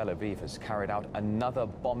say Tel Aviv has carried out another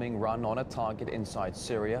bombing run on a target inside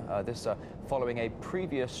Syria. This following a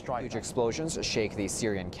previous strike. Huge explosions shake the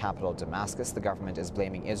Syrian capital Damascus. The government is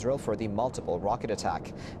blaming Israel for the multiple rocket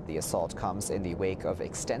attack. The assault comes in the wake of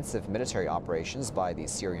extensive military operations by the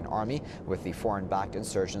Syrian army, with the foreign-backed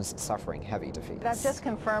insurgents suffering heavy defeats. I've just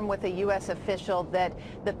confirmed with a U.S. official that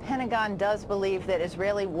the Pentagon does believe that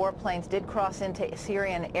Israeli warplanes did cross into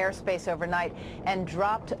Syrian airspace overnight and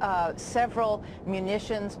dropped several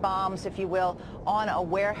munitions, bombs, if you will, on a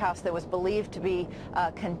warehouse that was believed to be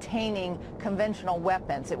containing conventional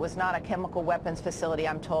weapons. It was not a chemical weapons facility,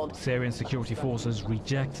 I'm told. Syrian security forces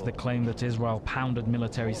reject the claim that Israel pounded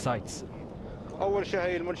military sites.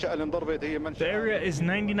 The area is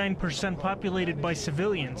 99% populated by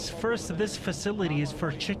civilians. First, this facility is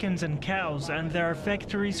for chickens and cows, and there are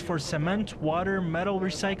factories for cement, water, metal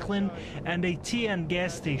recycling, and a tea and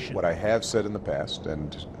gas station. What I have said in the past,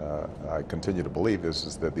 and I continue to believe,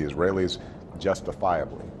 is that the Israelis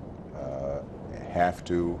justifiably have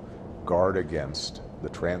to guard against the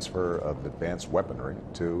transfer of advanced weaponry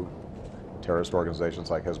to terrorist organizations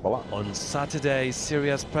like Hezbollah. On Saturday,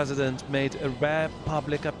 Syria's president made a rare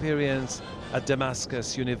public appearance at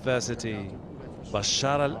Damascus University.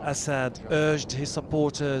 Bashar al-Assad urged his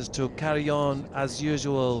supporters to carry on as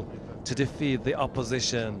usual to defeat the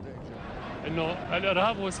opposition.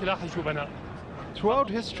 Throughout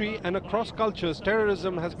history and across cultures,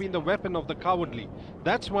 terrorism has been the weapon of the cowardly.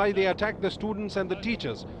 That's why they attacked the students and the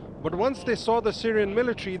teachers. But once they saw the Syrian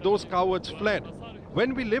military, those cowards fled.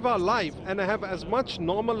 When we live our life and have as much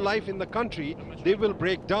normal life in the country, they will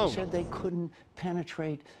break down. They said they couldn't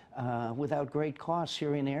penetrate without great cost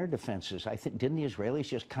Syrian air defenses. I think, didn't the Israelis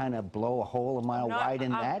just kind of blow a hole a mile wide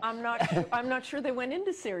in that? I'm not sure they went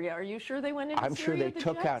into Syria. Are you sure they went into I'm Syria?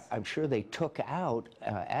 I'm sure they took out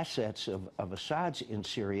assets of Assad's in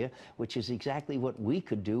Syria, which is exactly what we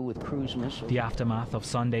could do with cruise missiles. The aftermath of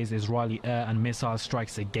Sunday's Israeli air and missile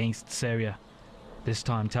strikes against Syria. This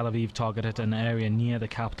time Tel Aviv targeted an area near the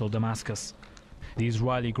capital Damascus. The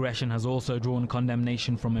Israeli aggression has also drawn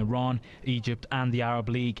condemnation from Iran, Egypt and the Arab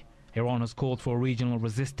League. Iran has called for regional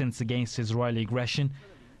resistance against Israeli aggression.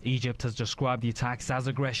 Egypt has described the attacks as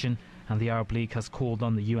aggression, and the Arab League has called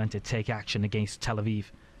on the UN to take action against Tel Aviv.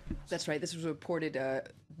 That's right. This was reported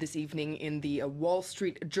this evening in the Wall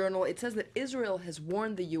Street Journal. It says that Israel has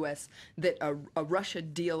warned the U.S. that a Russia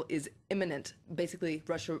deal is imminent. Basically,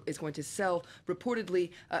 Russia is going to sell, reportedly,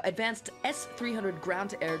 advanced S-300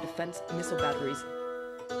 ground-to-air defense missile batteries.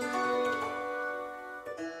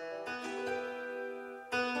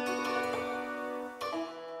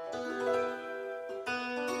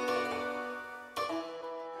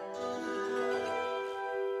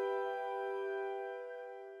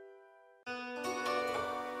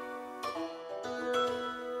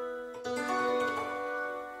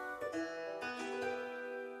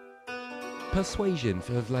 Persuasion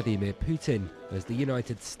for Vladimir Putin as the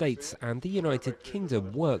United States and the United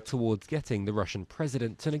Kingdom work towards getting the Russian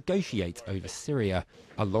president to negotiate over Syria.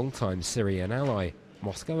 A longtime Syrian ally,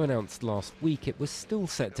 Moscow announced last week it was still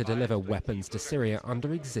set to deliver weapons to Syria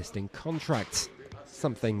under existing contracts,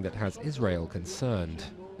 something that has Israel concerned.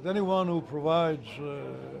 Anyone who provides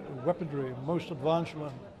weaponry, most advanced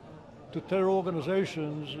one, to terror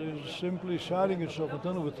organizations is simply siding itself not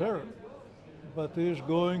only with terror, but is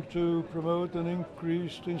going to promote an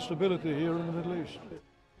increased instability here in the Middle East.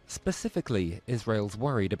 Specifically, Israel's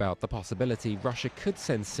worried about the possibility Russia could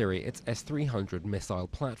send Syria its S-300 missile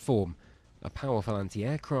platform, a powerful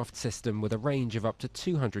anti-aircraft system with a range of up to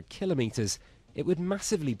 200 kilometers. It would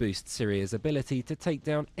massively boost Syria's ability to take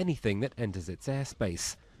down anything that enters its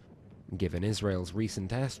airspace. Given Israel's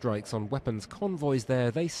recent airstrikes on weapons convoys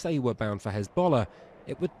there they say were bound for Hezbollah,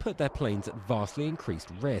 it would put their planes at vastly increased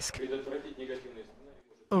risk.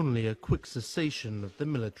 Only a quick cessation of the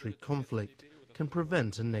military conflict can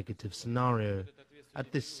prevent a negative scenario.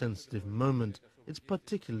 At this sensitive moment, it's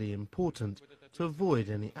particularly important to avoid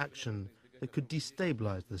any action that could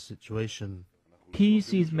destabilize the situation.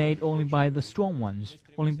 Peace is made only by the strong ones,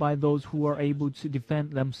 only by those who are able to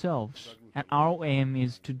defend themselves. And our aim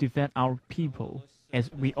is to defend our people, as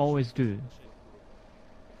we always do.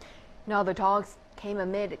 Now the talks came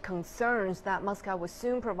amid concerns that Moscow would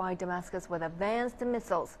soon provide Damascus with advanced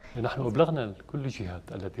missiles. نحن أبلغنا كل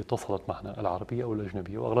الجهات التي اتصلت معنا العربية أو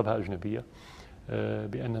الأجنبية وأغلبها أجنبية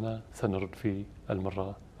بأننا سنرد في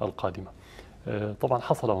المرة القادمة. طبعا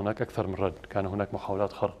حصل هناك أكثر من رد، كان هناك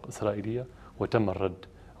محاولات خرق إسرائيلية وتم الرد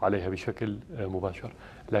عليها بشكل مباشر،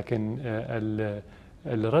 لكن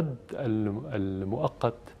الرد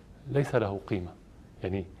المؤقت ليس له قيمة،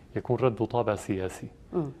 يعني يكون رد طابع سياسي.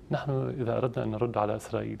 نحن إذا أردنا أن نرد على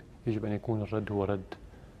إسرائيل يجب أن يكون الرد هو رد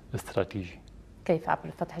استراتيجي. كيف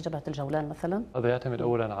عبر فتح جبهة الجولان مثلا؟ هذا يعتمد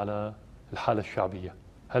أولا على الحالة الشعبية،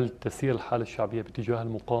 هل تسير الحالة الشعبية باتجاه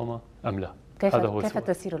المقاومة أم لا؟ كيف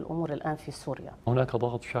تسير الأمور الآن في سوريا؟ هناك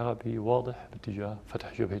ضغط شعبي واضح باتجاه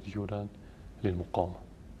فتح جبهة الجولان للمقاومة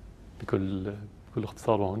بكل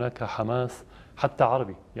اختصار، وهناك حماس حتى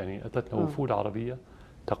عربي، يعني أتتنا وفود عربية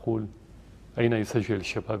تقول أين يسجل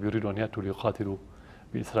الشباب يريدوا أن يأتوا ليقاتلوا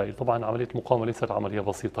بإسرائيل. طبعا عملية المقاومة ليست عملية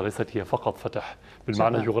بسيطة، ليست هي فقط فتح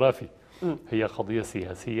بالمعنى الجغرافي، هي قضية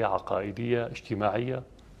سياسية عقائدية اجتماعية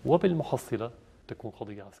وبالمحصلة تكون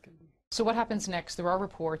قضية عسكرية. So what happens next? There are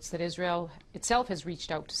reports that Israel itself has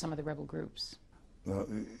reached out to some of the rebel groups.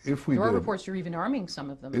 There are reports you're even arming some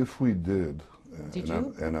of them. If we did,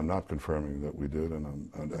 and I'm not confirming that we did, and I'm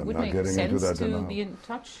would not make getting into sense that to now. be in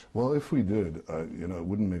touch? Well, if we did, it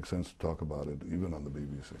wouldn't make sense to talk about it even on the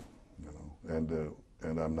BBC,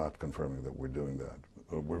 and I'm not confirming that we're doing that.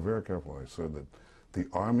 We're very careful. I said that the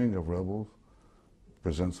arming of rebels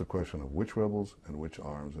presents the question of which rebels and which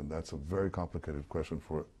arms, and that's a very complicated question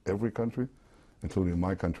for every country, including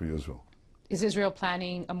my country, Israel. Is Israel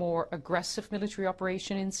planning a more aggressive military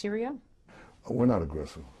operation in Syria? We're not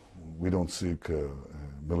aggressive. We don't seek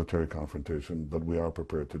military confrontation, but we are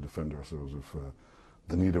prepared to defend ourselves if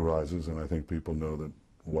the need arises, and I think people know that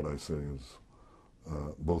what I say is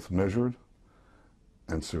both measured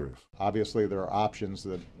and serious. Obviously, there are options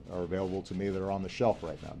that are available to me that are on the shelf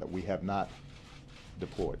right now that we have not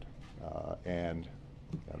deployed, and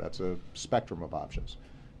that's a spectrum of options.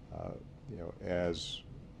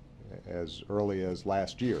 As early as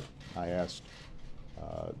last year, I asked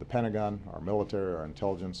the Pentagon, our military, our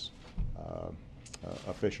intelligence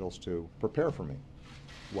officials to prepare for me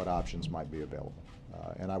what options might be available.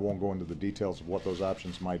 And I won't go into the details of what those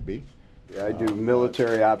options might be. I do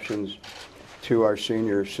military options to our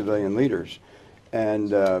senior civilian leaders, and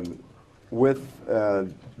with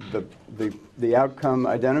the outcome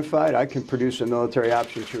identified, I can produce a military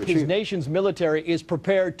option to achieve. His nation's military is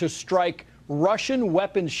prepared to strike Russian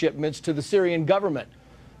weapons shipments to the Syrian government.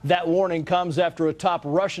 That warning comes after a top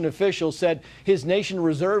Russian official said his nation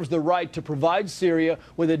reserves the right to provide Syria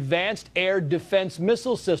with advanced air defense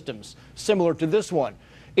missile systems, similar to this one.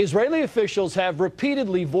 Israeli officials have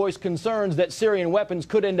repeatedly voiced concerns that Syrian weapons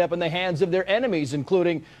could end up in the hands of their enemies,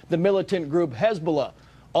 including the militant group Hezbollah.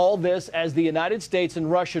 All this as the United States and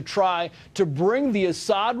Russia try to bring the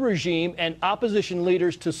Assad regime and opposition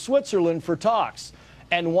leaders to Switzerland for talks.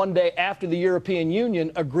 And one day after the European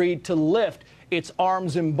Union agreed to lift its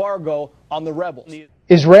arms embargo on the rebels.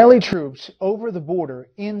 Israeli troops over the border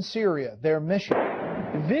in Syria, their mission.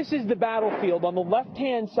 This is the battlefield. On the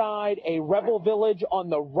left-hand side, a rebel village. On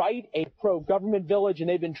the right, a pro-government village, and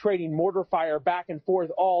they've been trading mortar fire back and forth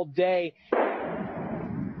all day.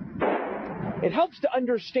 It helps to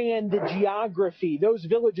understand the geography. Those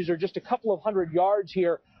villages are just a couple of hundred yards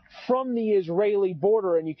here from the Israeli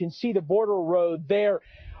border, and you can see the border road there.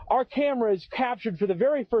 Our cameras captured for the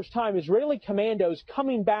very first time Israeli commandos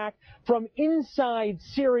coming back from inside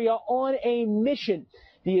Syria on a mission.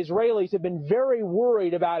 The Israelis have been very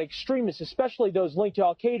worried about extremists, especially those linked to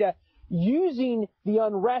Al-Qaeda, using the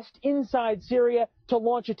unrest inside Syria to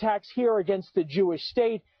launch attacks here against the Jewish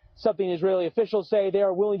state, something Israeli officials say they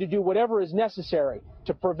are willing to do whatever is necessary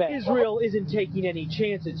to prevent. Israel isn't taking any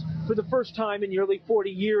chances. For the first time in nearly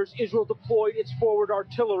 40 years, Israel deployed its forward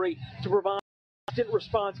artillery to provide instant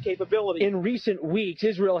response capability. In recent weeks,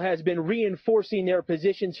 Israel has been reinforcing their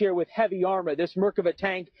positions here with heavy armor. This Merkava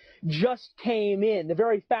tank just came in. The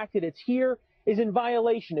very fact that it's here is in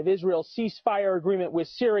violation of Israel's ceasefire agreement with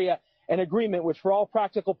Syria, an agreement which, for all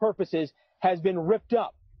practical purposes, has been ripped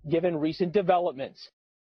up given recent developments.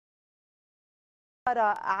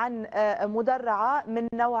 عن مدرعة من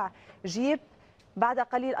نوع جيب. بعد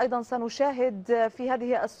قليل أيضا سنشاهد في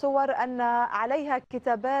هذه الصور أن عليها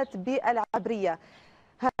كتابات بالعبرية.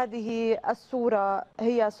 هذه الصورة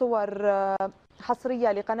هي صور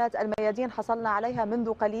حصرية لقناة الميادين حصلنا عليها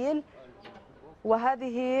منذ قليل،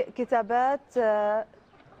 وهذه كتابات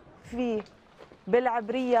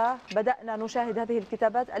بالعبرية. بدأنا نشاهد هذه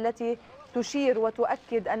الكتابات التي تشير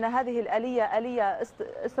وتؤكد أن هذه الآلية آلية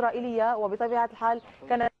إسرائيلية، وبطبيعة الحال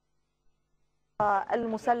كانت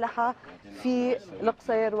المسلحة في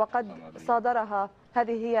القصير وقد صادرها.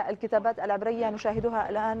 هذه هي الكتابات العبرية نشاهدها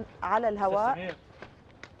الآن على الهواء،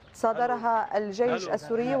 صادرها الجيش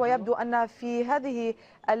السوري، ويبدو أن في هذه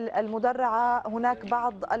المدرعة هناك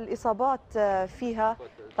بعض الإصابات فيها،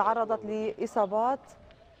 تعرضت لإصابات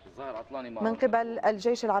من قبل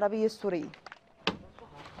الجيش العربي السوري.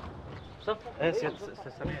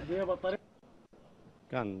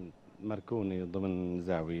 كان مركوني ضمن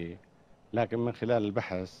زاوية، لكن من خلال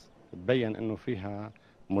البحث تبين أنه فيها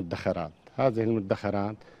مدخرات. هذه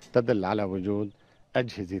المدخرات تدل على وجود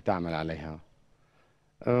أجهزة تعمل عليها.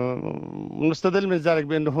 نستدل من ذلك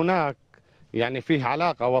بأنه هناك يعني فيه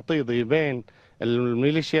علاقة وطيدة بين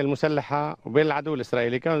الميليشيا المسلحة وبين العدو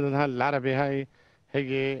الإسرائيلي. كان العربي هاي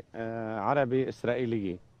هي عربي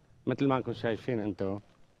إسرائيلية مثل ما انكم شايفين انتم،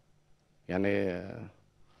 يعني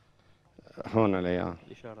هون عليها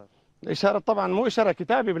الإشارة طبعا مو إشارة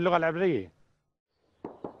كتابي باللغة العبرية.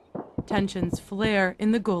 Tensions flare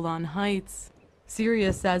in the Golan Heights.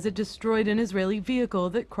 Syria says it destroyed an Israeli vehicle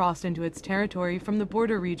that crossed into its territory from the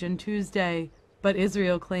border region Tuesday, but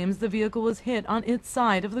Israel claims the vehicle was hit on its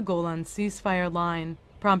side of the Golan ceasefire line,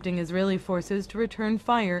 prompting Israeli forces to return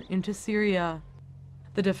fire into Syria.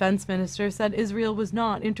 The defense minister said Israel was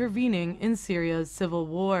not intervening in Syria's civil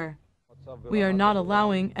war. We are not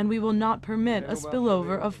allowing and we will not permit a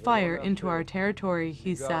spillover of fire into our territory,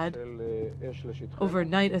 he said.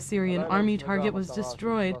 Overnight, a Syrian army target was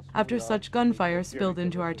destroyed after such gunfire spilled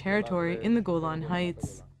into our territory in the Golan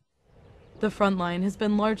Heights. The front line has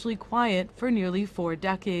been largely quiet for nearly 4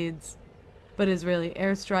 decades. But Israeli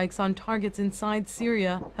airstrikes on targets inside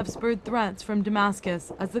Syria have spurred threats from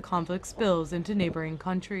Damascus as the conflict spills into neighboring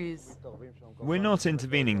countries. We're not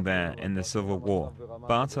intervening there in the civil war,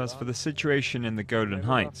 but as for the situation in the Golan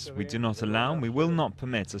Heights, we do not allow and we will not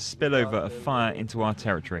permit a spillover of fire into our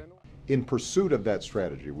territory. In pursuit of that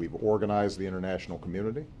strategy, we've organized the international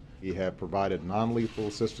community. We have provided non-lethal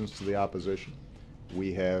assistance to the opposition.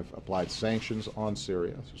 We have applied sanctions on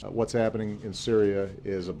Syria. What's happening in Syria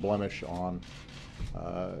is a blemish on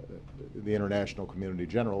the international community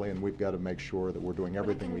generally, and we've got to make sure that we're doing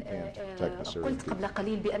everything we can to protect the Syrian people. قلت قبل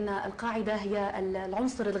قليل بأن القاعدة هي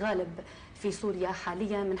العنصر الغالب في سوريا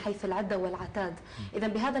حاليا من حيث العدة والعتاد. إذا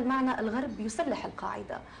بهذا المعنى الغرب يسلح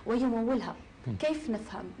القاعدة ويمولها. كيف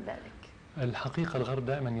نفهم ذلك؟ الحقيقة الغرب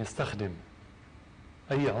دائما يستخدم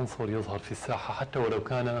أي عنصر يظهر في الساحة حتى ولو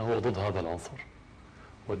كان هو ضد هذا العنصر.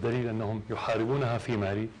 والدليل أنهم يحاربونها في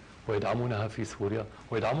مالي ويدعمونها في سوريا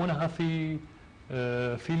ويدعمونها في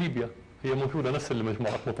ليبيا. هي موجودة نفس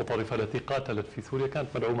المجموعات المتطرفة التي قاتلت في سوريا كانت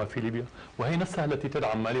مدعومة في ليبيا، وهي نفسها التي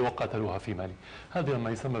تدعم مالي وقاتلوها في مالي. هذا ما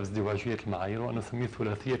يسمى بازدواجية المعايير، وأنا أسميه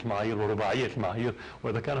ثلاثية المعايير ورباعية المعايير،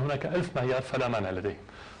 وإذا كان هناك 1000 معيار فلا مانع لديهم.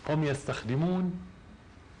 هم يستخدمون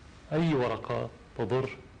أي ورقة تضر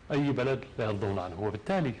أي بلد لا يرضون عنه،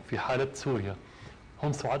 وبالتالي في حالة سوريا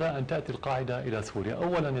هم سعداء أن تأتي القاعدة إلى سوريا.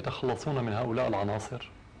 أولا يتخلصون من هؤلاء العناصر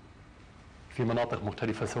في مناطق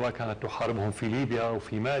مختلفة، سواء كانت تحاربهم في ليبيا أو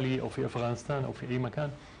في مالي أو في أفغانستان أو في أي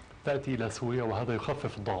مكان، تأتي إلى سوريا، وهذا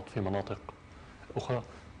يخفف الضغط في مناطق أخرى.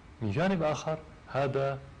 من جانب آخر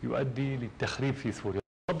هذا يؤدي للتخريب في سوريا،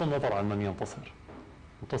 بغض النظر عن من ينتصر،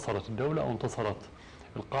 انتصرت الدولة أو انتصرت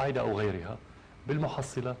القاعدة أو غيرها.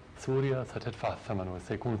 بالمحصلة سوريا ستدفع الثمن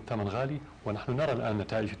وسيكون الثمن غالي، ونحن نرى الآن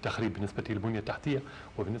نتائج التخريب بالنسبة للبنية التحتية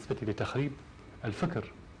وبالنسبة لتخريب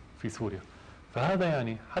الفكر في سوريا. فهذا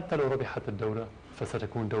يعني حتى لو ربحت الدولة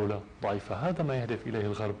فستكون دولة ضعيفة. هذا ما يهدف إليه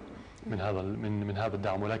الغرب من هذا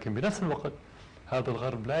الدعم، ولكن بنفس الوقت هذا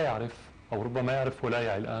الغرب لا يعرف أو ربما يعرف ولا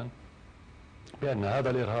يعي الآن بأن هذا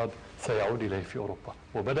الإرهاب سيعود إليه في أوروبا.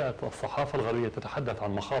 وبدأت الصحافة الغربية تتحدث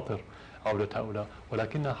عن مخاطر عودة هؤلاء،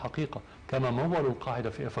 ولكنها حقيقة. كما مولوا القاعدة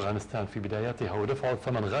في أفغانستان في بداياتها ودفعوا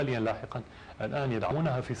الثمن غاليا لاحقا، الآن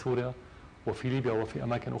يدعمونها في سوريا وفي ليبيا وفي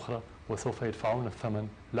أماكن أخرى، وسوف يدفعون الثمن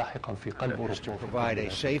لاحقا في قلب أوروبا. Provide a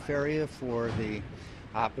safe area for the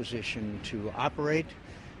opposition to operate,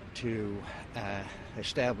 to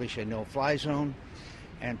establish a no-fly zone,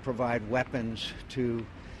 and provide weapons to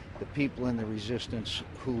the people in the resistance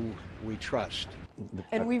who we trust.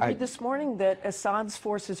 And we read this morning that Assad's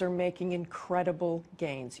forces are making incredible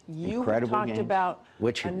gains. You have talked about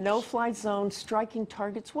a no-fly zone, striking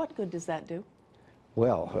targets. What good does that do?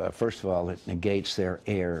 Well, first of all, it negates their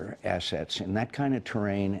air assets. In that kind of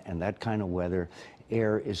terrain and that kind of weather,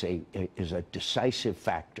 air is a decisive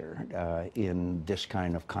factor in this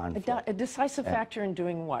kind of conflict. A decisive factor in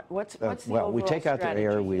doing what? What's the overall we take out strategy?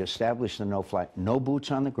 their air, we establish the no-fly, no boots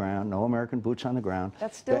on the ground, no American boots on the ground.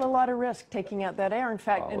 That's still a lot of risk, taking out that air. In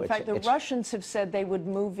fact, the Russians have said they would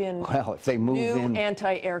move in if they move new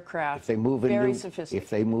anti-aircraft. If they move very in, sophisticated. if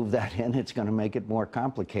they move that in, it's going to make it more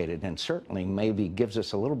complicated, and certainly maybe gives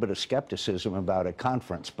us a little bit of skepticism about a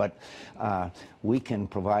conference. But we can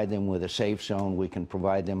provide them with a safe zone. We can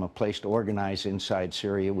provide them a place to organize inside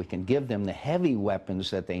Syria. We can give them the heavy weapons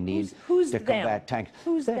that they need to combat tanks.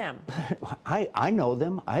 Who's them? I know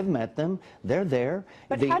them. I've met them. They're there.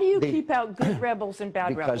 But how do you keep out good rebels and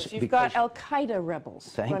bad rebels? You've got Al-Qaeda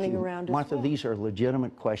rebels running around as Martha, well. these are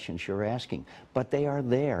legitimate questions you're asking, but they are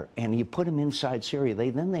there, and you put them inside Syria.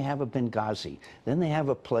 Then they have a Benghazi. Then they have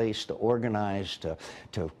a place to organize,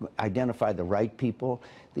 to identify the right people.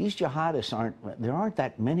 These jihadists there aren't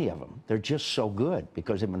that many of them. They're just so good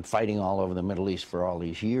because they've been fighting all over the Middle East for all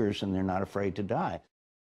these years, and they're not afraid to die.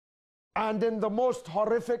 And in the most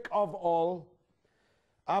horrific of all,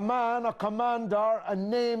 a man, a commander, a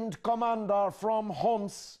named commander from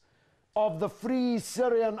Homs of the Free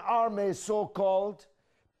Syrian Army, so-called,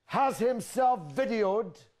 has himself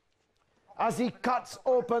videoed as he cuts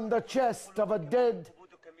open the chest of a dead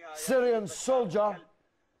Syrian soldier,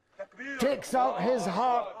 takes out his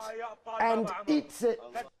heart and eats it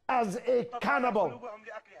as a cannibal,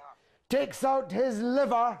 takes out his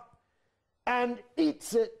liver and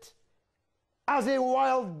eats it as a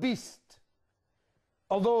wild beast,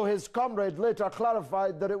 although his comrade later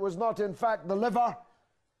clarified that it was not in fact the liver,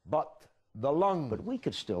 but the lung. But we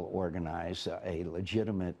could still organize a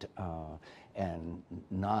legitimate and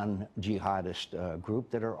non-jihadist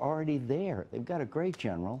group that are already there. They've got a great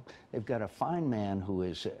general. They've got a fine man who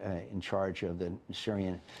is in charge of the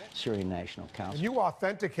Syrian National Council. You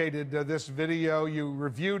authenticated this video. You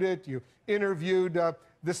reviewed it. You interviewed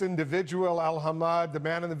this individual, Al-Hamad, the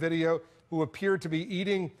man in the video, who appeared to be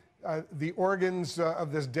eating the organs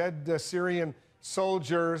of this dead Syrian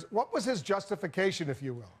soldiers. What was his justification, if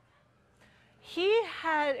you will?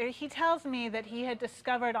 He tells me that he had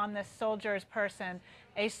discovered on this soldier's person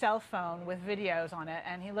a cell phone with videos on it,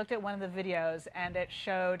 and he looked at one of the videos and it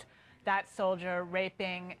showed that soldier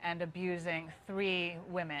raping and abusing 3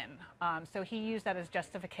 women. So he used that as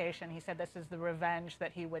justification. He said this is the revenge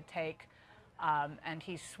that he would take, and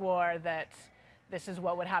he swore that this is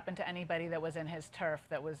what would happen to anybody that was in his turf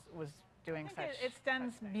that was doing such. It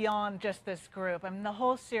stems beyond just this group. I mean, the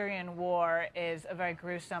whole Syrian war is a very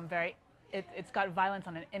gruesome, it's got violence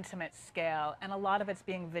on an intimate scale, and a lot of it's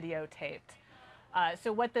being videotaped.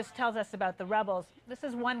 So what this tells us about the rebels, this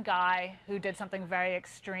is one guy who did something very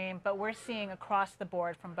extreme, but we're seeing across the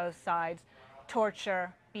board from both sides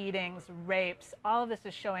torture, beatings, rapes. All of this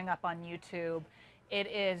is showing up on YouTube. It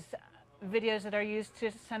is videos that are used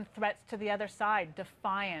to send threats to the other side,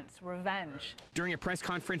 defiance, revenge. During a press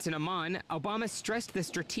conference in Amman, Obama stressed the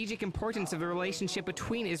strategic importance of the relationship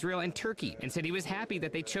between Israel and Turkey and said he was happy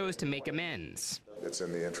that they chose to make amends. It's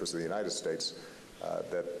in the interest of the United States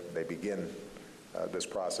that they begin this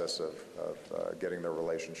process of getting their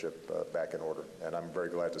relationship back in order, and I'm very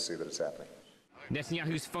glad to see that it's happening.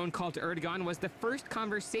 Netanyahu's phone call to Erdogan was the first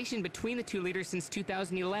conversation between the two leaders since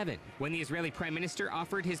 2011, when the Israeli prime minister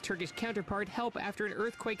offered his Turkish counterpart help after an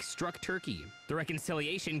earthquake struck Turkey. The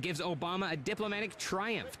reconciliation gives Obama a diplomatic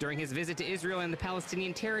triumph during his visit to Israel and the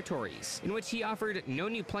Palestinian territories, in which he offered no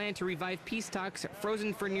new plan to revive peace talks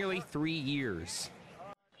frozen for nearly 3 years.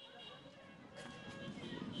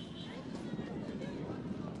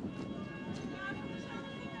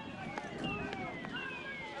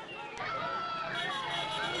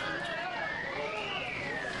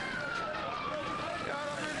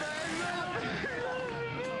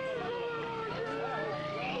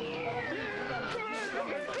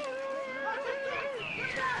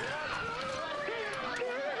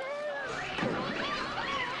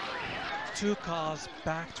 Two cars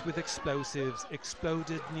backed with explosives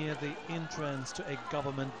exploded near the entrance to a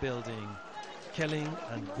government building, killing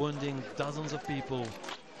and wounding dozens of people.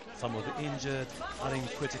 Some of the injured are in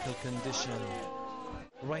critical condition.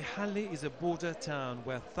 Rayhanli is a border town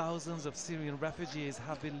where thousands of Syrian refugees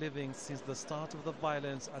have been living since the start of the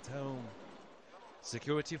violence at home.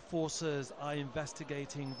 Security forces are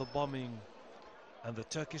investigating the bombing, and the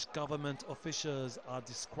Turkish government officials are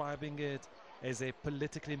describing it as a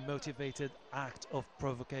politically motivated act of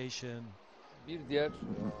provocation. The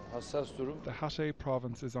Hatay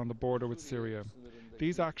province is on the border with Syria.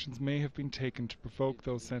 These actions may have been taken to provoke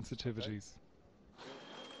those sensitivities.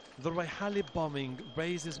 The Rayhali bombing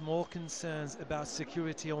raises more concerns about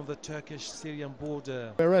security on the Turkish-Syrian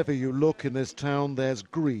border. Wherever you look in this town, there's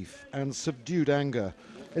grief and subdued anger.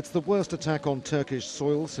 It's the worst attack on Turkish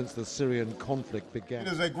soil since the Syrian conflict began.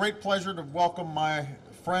 It is a great pleasure to welcome my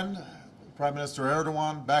friend, Prime Minister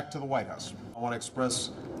Erdogan, back to the White House. I want to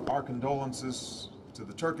express our condolences to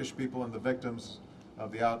the Turkish people and the victims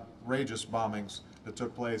of the outrageous bombings that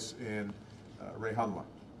took place in Reyhanli.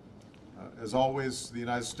 As always, the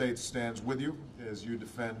United States stands with you as you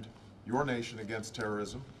defend your nation against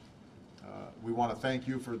terrorism. We want to thank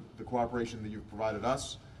you for the cooperation that you've provided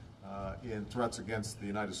us in threats against the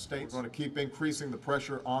United States. We're going to keep increasing the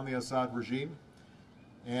pressure on the Assad regime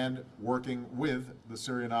and working with the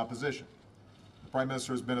Syrian opposition. The Prime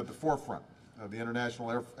Minister has been at the forefront of the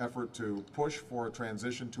international effort to push for a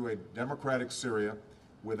transition to a democratic Syria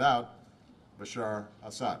without Bashar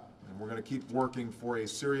Assad. And we're going to keep working for a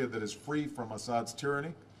Syria that is free from Assad's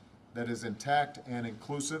tyranny, that is intact and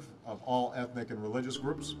inclusive of all ethnic and religious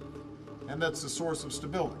groups, and that's a source of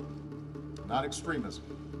stability, not extremism,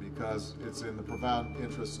 because it's in the profound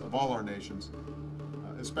interests of all our nations,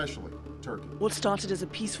 especially Turkey. What started as a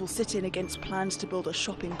peaceful sit-in against plans to build a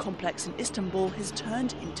shopping complex in Istanbul has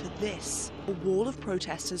turned into this, a wall of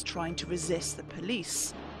protesters trying to resist the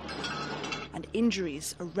police. And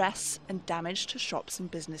injuries, arrests and damage to shops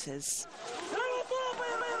and businesses.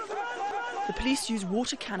 The police use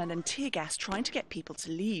water cannon and tear gas trying to get people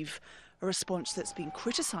to leave, a response that's been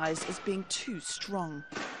criticised as being too strong.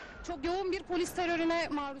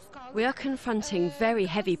 We are confronting very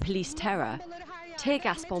heavy police terror. Tear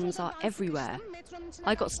gas bombs are everywhere.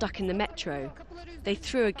 I got stuck in the metro. They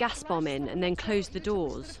threw a gas bomb in and then closed the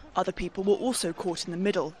doors. Other people were also caught in the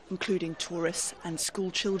middle, including tourists and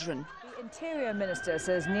school children. Interior Minister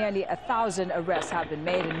says nearly 1,000 arrests have been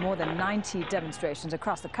made in more than 90 demonstrations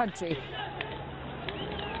across the country.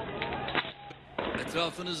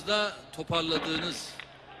 Etrafınızda toparladığınız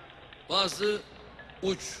bazı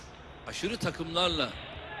uç, aşırı takımlarla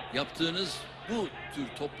yaptığınız bu tür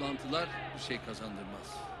toplantılar bir şey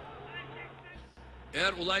kazandırmaz.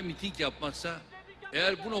 Eğer olay miting yapmaksa,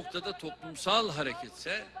 eğer bu noktada toplumsal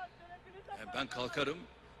hareketse, ben kalkarım,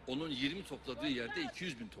 onun 20 topladığı yerde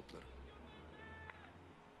 200 bin toplarım.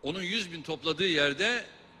 Onun 100 bin topladığı yerde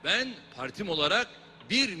ben partim olarak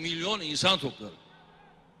 1 milyon insan toplarım.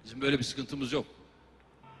 Bizim böyle bir sıkıntımız yok.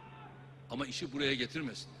 Ama işi buraya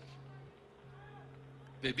getirmesinler.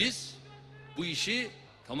 Ve biz bu işi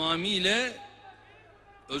tamamıyla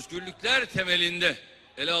özgürlükler temelinde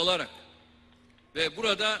ele alarak ve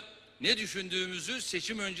burada ne düşündüğümüzü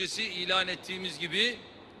seçim öncesi ilan ettiğimiz gibi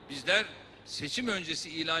bizler seçim öncesi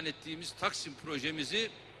ilan ettiğimiz Taksim projemizi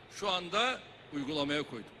şu anda uygulamaya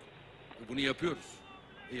koyduk. Bunu yapıyoruz.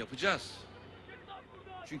 Yapacağız.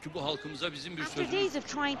 Çünkü bu halkımıza bizim bir sözümüz. After days of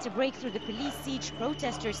trying to break through the police siege,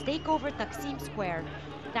 protesters take over Taksim Square.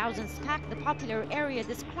 Thousands pack the popular area,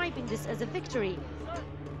 describing this as a victory.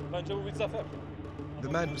 The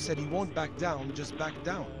man who said he won't back down just backed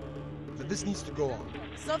down. But this needs to go on.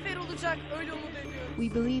 Zafer olacak, öyle umut ediyoruz. We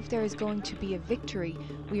believe there is going to be a victory.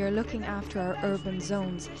 We are looking after our urban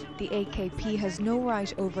zones. The AKP has no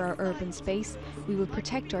right over our urban space. We will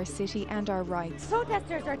protect our city and our rights.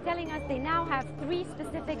 Protesters are telling us they now have 3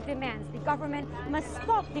 specific demands. The government must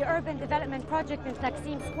stop the urban development project in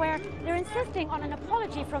Taksim Square. They're insisting on an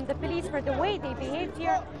apology from the police for the way they behaved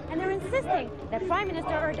here. And they're insisting that Prime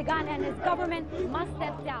Minister Erdogan and his government must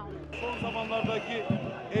step down. Son zamanlardaki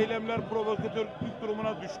eylemler provokatörlük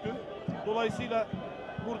durumuna düştü. Dolayısıyla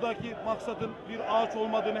buradaki maksatın bir ağaç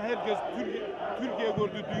olmadığını herkes Türkiye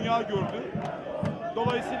gördü, dünya gördü.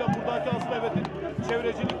 Dolayısıyla buradaki asıl hedefin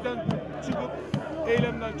çevrecilikten çıkıp,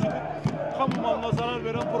 eylemden çıkıp, kamu malına zarar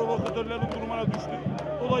veren provokatörlerin durumuna düştü.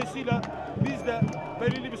 Dolayısıyla biz de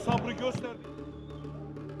belirli bir sabrı gösterdik.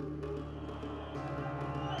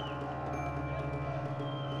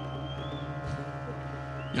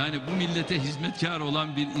 Yani bu millete hizmetkar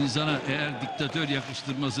olan bir insana eğer diktatör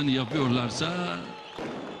yakıştırmasını yapıyorlarsa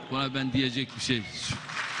buna ben diyecek bir şey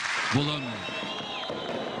bulamıyorum.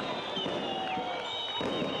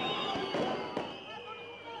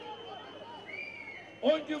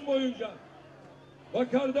 On gün boyunca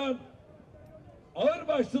vakardan,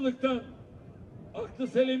 ağırbaşlılıktan, aklı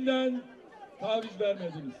selimden taviz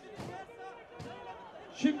vermediniz.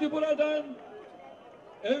 Şimdi buradan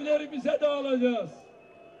evlerimize dağılacağız.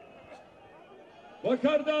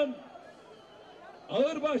 Vakardan,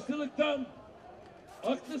 ağırbaşlılıktan,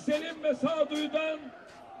 aklı selim ve sağduyudan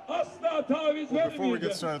asla taviz Well, before we get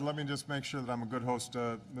vermeyeceğiz. started, let me just make sure that I'm a good host.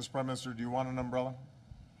 Mr. Prime Minister, do you want an umbrella?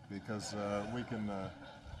 Because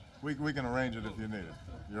we can arrange it if you need it.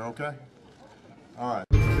 You're okay? All right.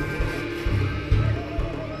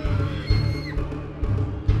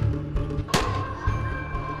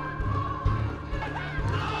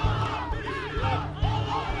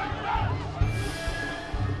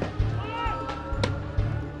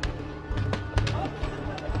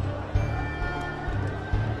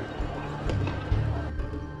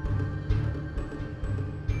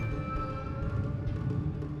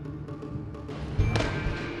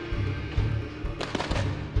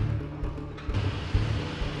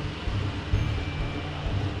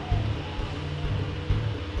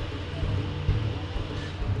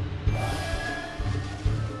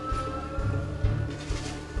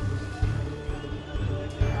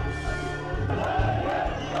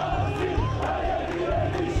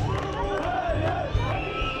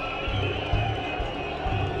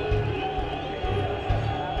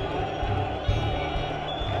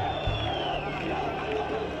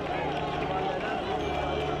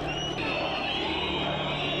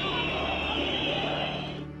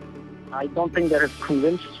 I don't think that has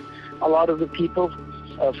convinced a lot of the people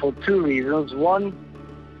for two reasons. One,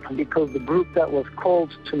 because the group that was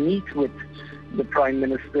called to meet with the Prime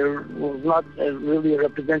Minister was not really a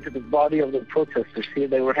representative body of the protesters here.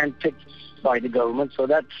 They were handpicked by the government, so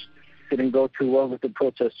that didn't go too well with the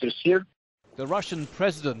protesters here. The Russian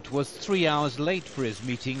president was 3 hours late for his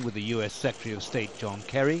meeting with the US Secretary of State John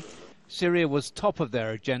Kerry. Syria was top of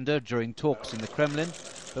their agenda during talks in the Kremlin,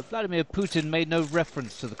 but Vladimir Putin made no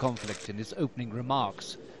reference to the conflict in his opening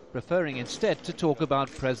remarks, preferring instead to talk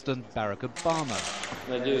about President Barack Obama.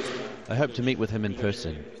 I hope to meet with him in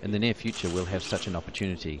person. In the near future, we'll have such an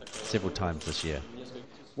opportunity several times this year.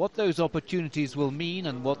 What those opportunities will mean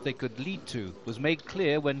and what they could lead to was made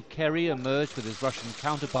clear when Kerry emerged with his Russian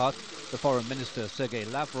counterpart, the Foreign Minister Sergei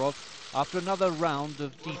Lavrov, after another round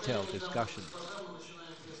of detailed discussions.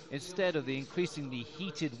 Instead of the increasingly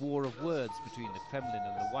heated war of words between the Kremlin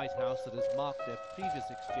and the White House that has marked their previous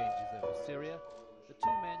exchanges over Syria, the two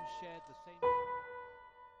men shared the same...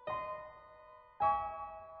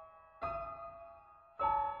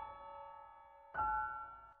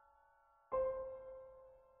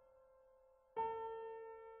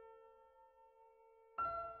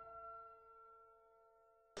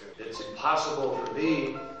 It's impossible for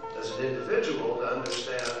me as an individual to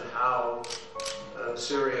understand how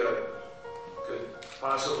Syria could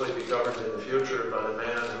possibly be governed in the future by a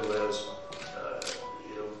man who has,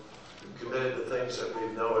 committed the things that we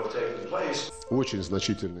know have taken place.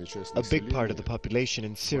 A big part of the population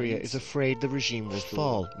in Syria is afraid the regime will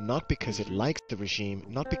fall, not because it likes the regime,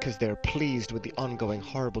 not because they're pleased with the ongoing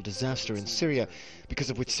horrible disaster in Syria, because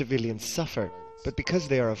of which civilians suffer, but because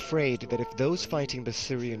they are afraid that if those fighting the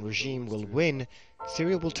Syrian regime will win,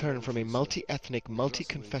 Syria will turn from a multi-ethnic,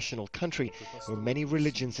 multi-confessional country where many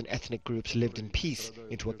religions and ethnic groups lived in peace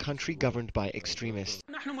into a country governed by extremists.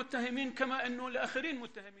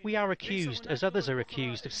 We are accused, as others are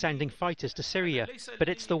accused, of sending fighters to Syria, but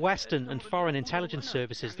it's the Western and foreign intelligence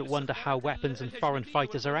services that wonder how weapons and foreign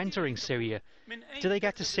fighters are entering Syria. Do they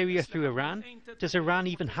get to Syria through Iran? Does Iran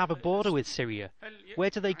even have a border with Syria?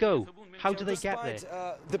 Where do they go? How do they get there?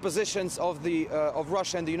 The positions of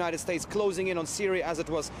Russia and the United States closing in on Syria, as it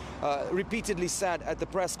was repeatedly said at the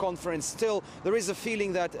press conference, still there is a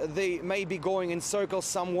feeling that they may be going in circles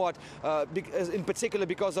somewhat, in particular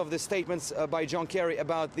because of the statements by John Kerry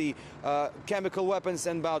about the chemical weapons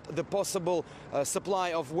and about the possible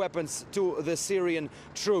supply of weapons to the Syrian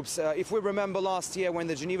troops. If we remember last year when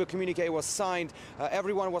the Geneva Communique was signed,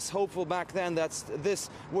 everyone was hopeful back then that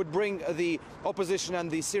this would bring the opposition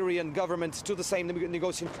and the Syrian government to the same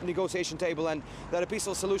negotiation table and that a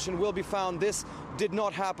peaceful solution will be found. This did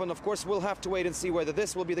not happen. Of course, we'll have to wait and see whether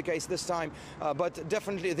this will be the case this time, but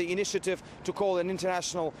definitely the initiative to call an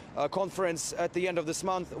international conference at the end of this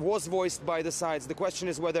month was voiced by the sides. The question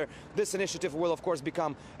is whether this initiative will, of course,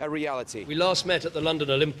 become a reality. We last met at the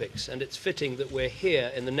London Olympics, and it's fitting that we're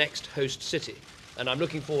here in the next host city, and I'm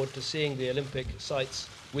looking forward to seeing the Olympic sites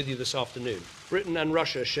with you this afternoon. Britain and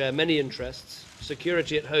Russia share many interests: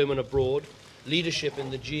 security at home and abroad, leadership in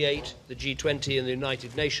the G8, the G20 and the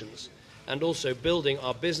United Nations, and also building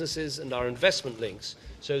our businesses and our investment links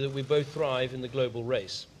so that we both thrive in the global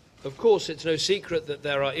race. Of course, it's no secret that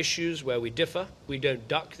there are issues where we differ. We don't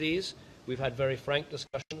duck these. We've had very frank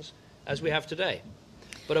discussions, as we have today.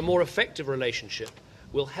 But a more effective relationship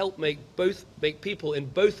will help make people in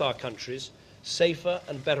both our countries safer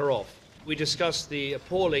and better off. We discussed the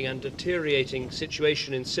appalling and deteriorating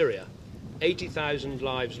situation in Syria 80,000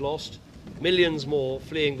 lives lost, millions more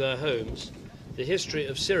fleeing their homes, the history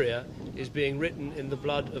of Syria is being written in the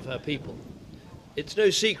blood of her people. It's no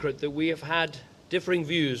secret that we have had differing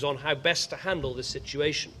views on how best to handle this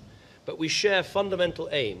situation, but we share fundamental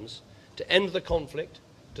aims to end the conflict,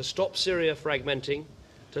 to stop Syria fragmenting,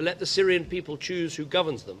 to let the Syrian people choose who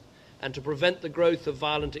governs them, and to prevent the growth of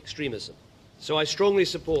violent extremism. So I strongly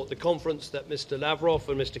support the conference that Mr. Lavrov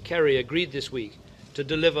and Mr. Kerry agreed this week to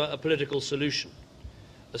deliver a political solution,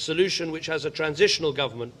 a solution which has a transitional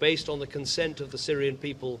government based on the consent of the Syrian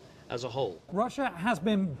people as a whole. Russia has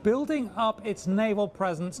been building up its naval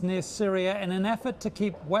presence near Syria in an effort to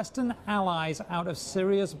keep Western allies out of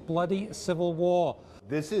Syria's bloody civil war.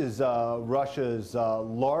 This is Russia's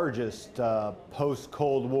largest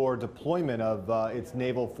post-Cold War deployment of its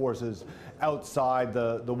naval forces outside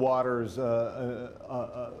the waters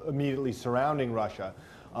immediately surrounding Russia.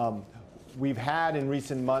 We've had in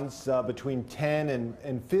recent months between 10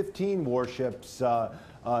 and 15 warships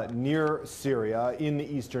near Syria in the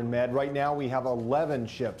Eastern Med. Right now we have 11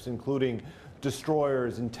 ships, including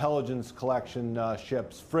destroyers, intelligence collection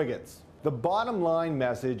ships, frigates. The bottom line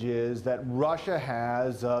message is that Russia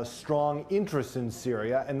has a strong interest in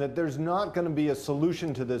Syria and that there's not going to be a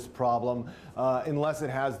solution to this problem unless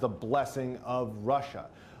it has the blessing of Russia.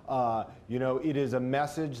 You know, it is a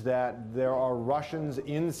message that there are Russians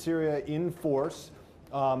in Syria in force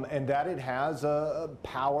and that it has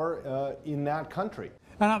power in that country.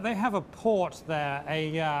 They have a port there,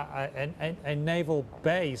 a naval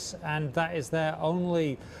base, and that is their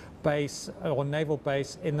only base or naval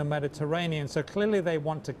base in the Mediterranean. So clearly they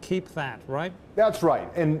want to keep that, right? That's right.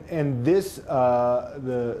 And this,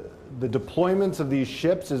 the deployments of these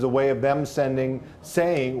ships is a way of them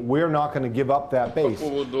saying we're not going to give up that base.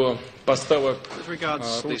 With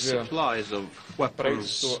regards to the supplies of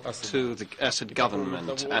weapons to the Assad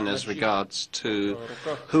government and as regards to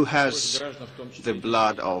who has the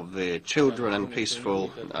blood of the children and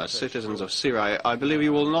peaceful citizens of Syria, I believe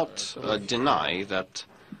you will not deny that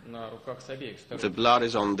the blood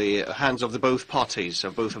is on the hands of both parties,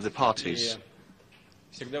 both of the parties.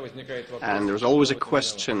 And there's always a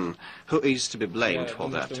question, who is to be blamed for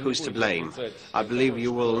that? Who is to blame? I believe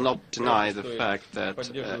you will not deny the fact that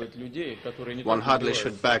one hardly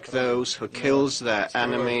should back those who kills their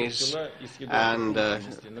enemies and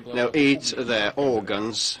eat their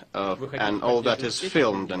organs and all that is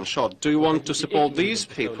filmed and shot. Do you want to support these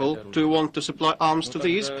people? Do you want to supply arms to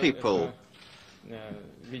these people?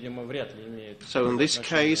 So in this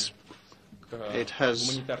case, it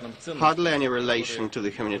has hardly any relation to the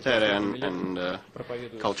humanitarian and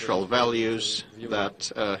cultural values that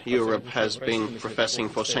Europe has been professing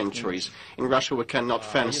for centuries. In Russia we cannot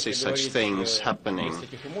fancy such things happening.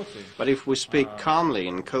 But if we speak calmly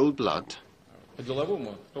in cold blood,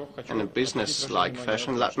 in a business-like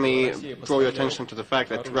fashion, let me draw your attention to the fact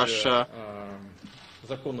that Russia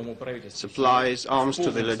supplies arms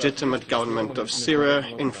to the legitimate government of Syria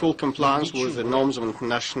in full compliance with the norms of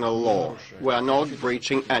international law. We are not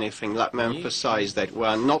breaching anything. Let me emphasize that we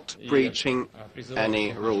are not breaching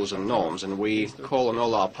any rules and norms, and we call on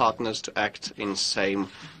all our partners to act in same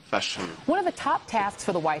fashion. One of the top tasks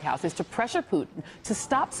for the White House is to pressure Putin to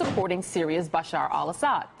stop supporting Syria's Bashar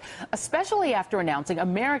al-Assad, especially after announcing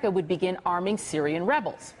America would begin arming Syrian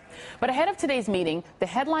rebels. But ahead of today's meeting, the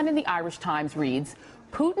headline in the Irish Times reads,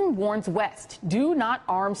 Putin warns West, do not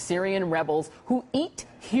arm Syrian rebels who eat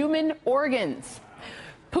human organs.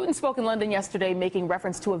 Putin spoke in London yesterday, making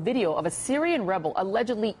reference to a video of a Syrian rebel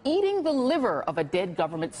allegedly eating the liver of a dead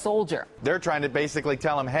government soldier. They're trying to basically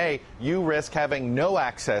tell him, hey, you risk having no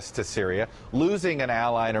access to Syria, losing an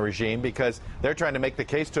ally in a regime, because they're trying to make the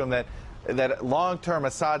case to him that long-term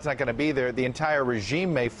Assad's not going to be there, the entire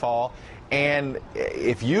regime may fall. And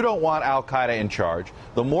if you don't want Al-Qaeda in charge,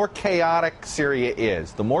 the more chaotic Syria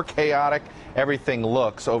is, the more chaotic everything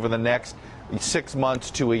looks over the next 6 months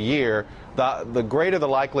to a year, the greater the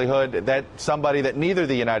likelihood that somebody that neither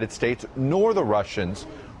the United States nor the Russians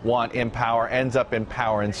want in power ends up in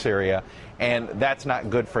power in Syria. And that's not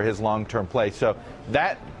good for his long-term play. So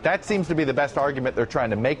that seems to be the best argument they're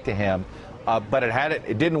trying to make to him. But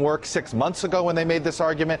it didn't work 6 months ago when they made this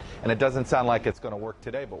argument, and it doesn't sound like it's going to work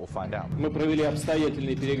today, but we'll find out. Мы провели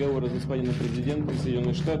обстоятельные переговоры с господином президентом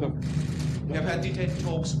Соединенных Штатов. We have had detailed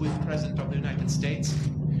talks with the President of the United States.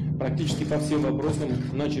 Практически по всем вопросам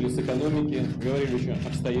начали с экономики, говорили очень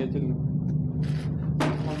обстоятельно.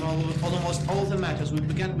 On almost all the matters, we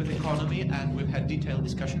began with economy and we've had detailed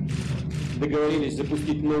discussion. Договорились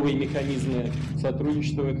запустить новые механизмы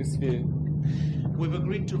сотрудничества в этой сфере. We've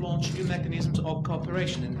agreed to launch new mechanisms of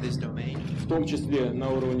cooperation in this domain. В том числе на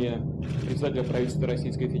уровне председателя правительства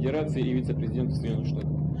Российской Федерации и вице-президента Соединенных Штатов.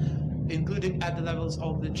 Including at the levels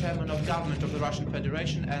of the chairman of government of the Russian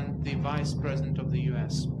Federation and the vice president of the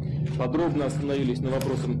US. Подробно остановились на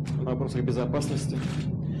вопросах безопасности.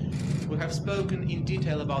 We have spoken in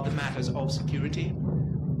detail about the matters of security.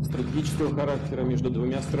 Стратегического характера между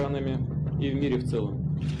двумя странами и в мире в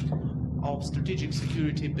целом. Of strategic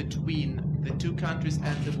security between the two countries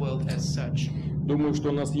and the world as such. Думаю, что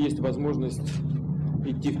у нас есть возможность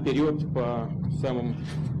идти вперед по самым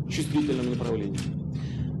чувствительным направлениям.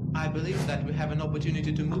 I believe that we have an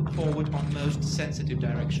opportunity to move forward on most sensitive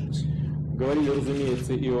directions. Говорили,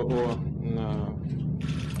 разумеется, и о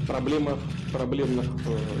проблемных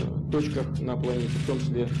точках на планете, в том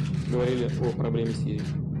числе говорили о проблеме Сирии.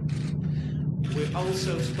 We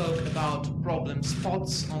also spoke about problem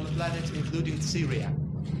spots on the planet, including Syria.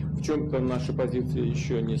 В чем-то наши позиции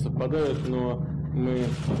еще не совпадают, но мы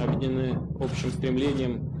объединены общим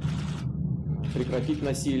стремлением прекратить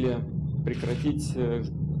насилие, прекратить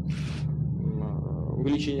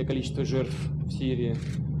увеличение количества жертв в Сирии,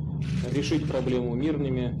 решить проблему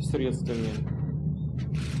мирными средствами,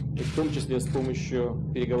 и в том числе с помощью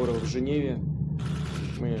переговоров в Женеве.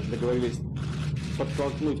 Мы договорились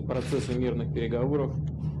подтолкнуть процессы мирных переговоров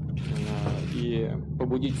и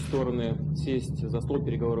побудить стороны сесть за стол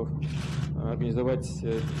переговоров, организовать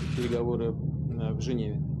переговоры в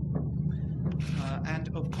Женеве.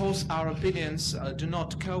 And of course our opinions do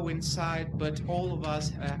not coincide, but all of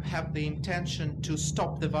us have the intention to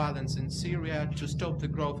stop the violence in Syria, to stop the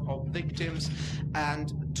growth of victims,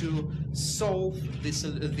 and to solve the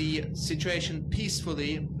situation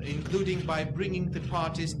peacefully, including by bringing the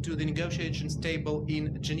parties to the negotiations table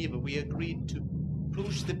in Geneva. We agreed to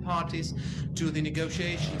push the parties to the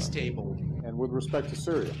negotiations table. And with respect to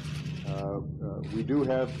Syria, we do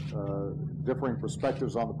have differing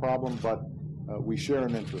perspectives on the problem, but we share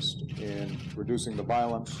an interest in reducing the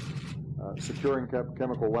violence, securing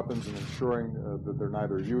chemical weapons, and ensuring that they're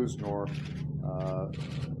neither used nor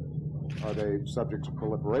are they subject to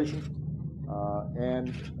proliferation,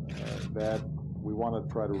 and that we want to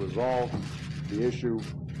try to resolve the issue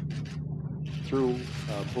through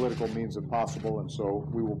political means if possible, and so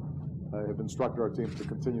we will have instructed our teams to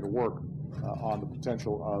continue to work on the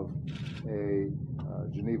potential of a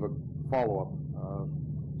Geneva follow-up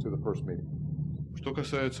to the first meeting. Что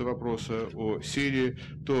касается вопроса о Сирии,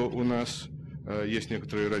 то у нас есть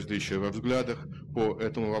некоторые различия во взглядах по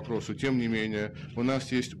этому вопросу. Тем не менее, у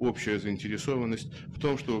нас есть общая заинтересованность в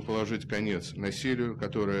том, чтобы положить конец насилию,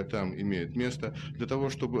 которое там имеет место, для того,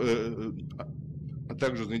 чтобы... а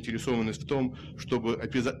также заинтересованность в том, чтобы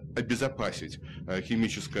обезопасить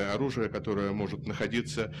химическое оружие, которое может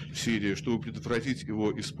находиться в Сирии, чтобы предотвратить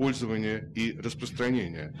его использование и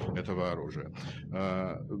распространение этого оружия.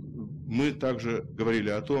 Мы также говорили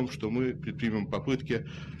о том, что мы предпримем попытки,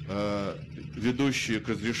 ведущие к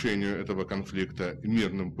разрешению этого конфликта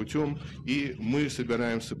мирным путем, и мы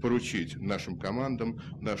собираемся поручить нашим командам,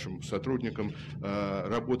 нашим сотрудникам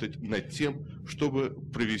работать над тем, чтобы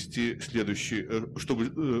провести следующий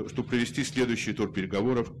тур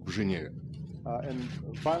переговоров в Женеве. And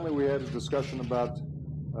finally, we had a discussion about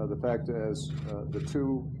the fact as the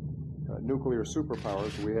two nuclear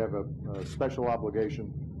superpowers, we have a special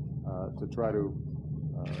obligation to try to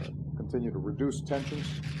continue to reduce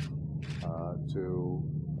tensions, to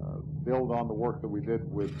build on the work that we did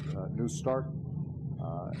with Nusra,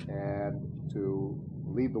 and to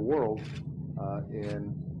lead the world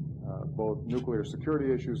in both nuclear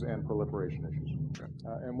security issues and proliferation issues.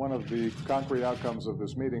 And one of the concrete outcomes of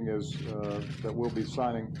this meeting is that we'll be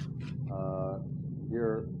signing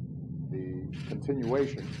here the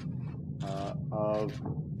continuation of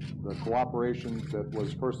the cooperation that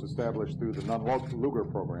was first established through the Non-Lugar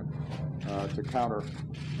program to counter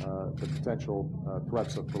the potential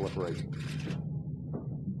threats of proliferation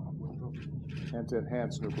and to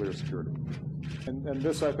enhance nuclear security. And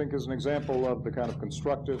this, I think, is an example of the kind of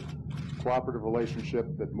constructive, cooperative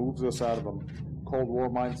relationship that moves us out of a Cold War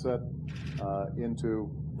mindset into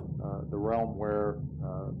the realm where,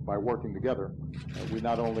 by working together, we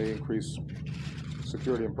not only increase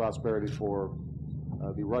security and prosperity for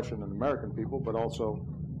the Russian and American people, but also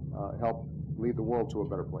help lead the world to a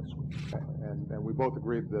better place. And we both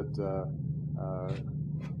agreed that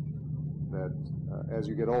as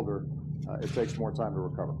you get older, it takes more time to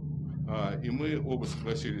recover. И мы оба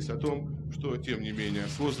согласились о том, что, тем не менее,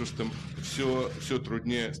 с возрастом все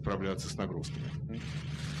труднее справляться с нагрузками.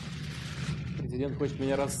 Президент хочет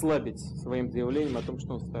меня расслабить своим заявлением о том,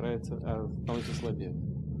 что он старается становиться слабее.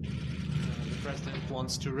 president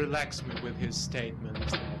wants to relax me with his statement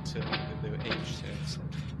that the age says.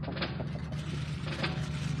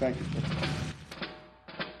 Thank you.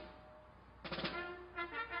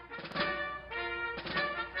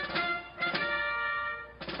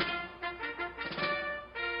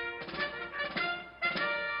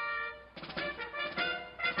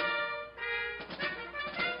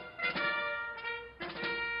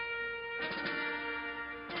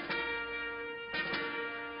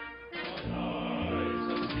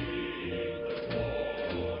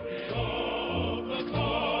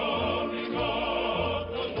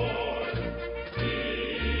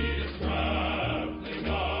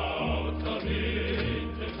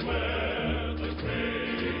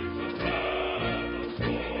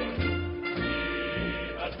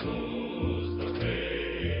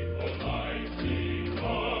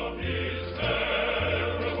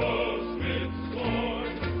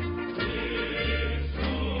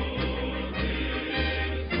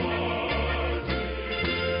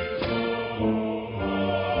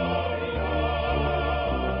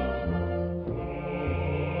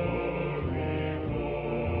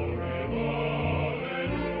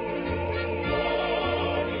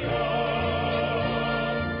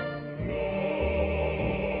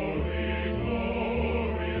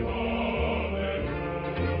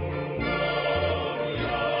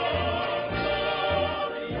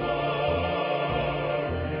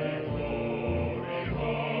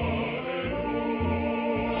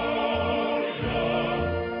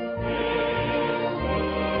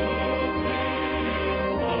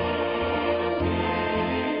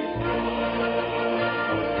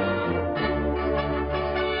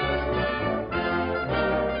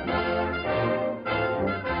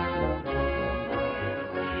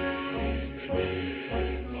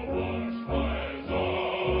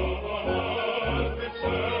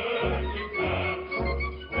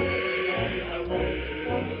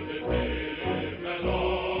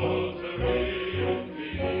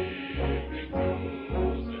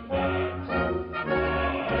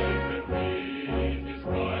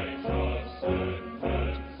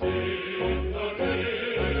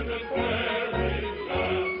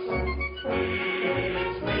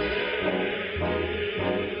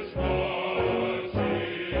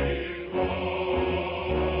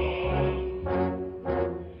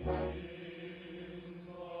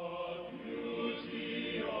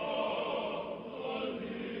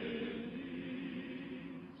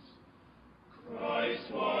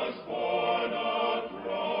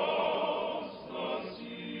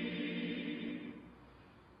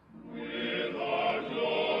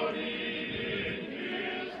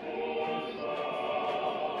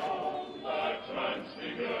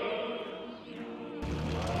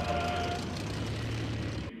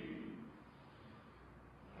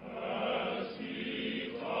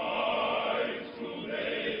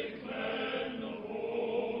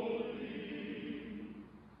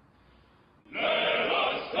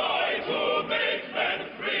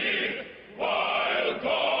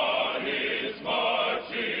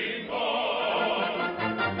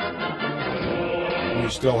 We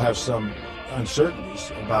still have some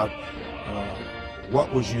uncertainties about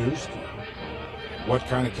what was used, what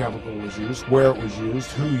kind of chemical was used, where it was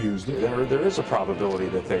used, who used it. There is a probability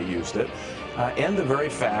that they used it, and the very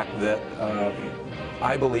fact that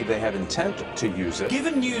I believe they have intent to use it.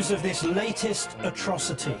 Given news of this latest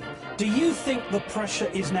atrocity, do you think the pressure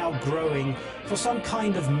is now growing for some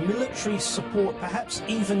kind of military support, perhaps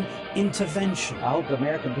even intervention? I hope the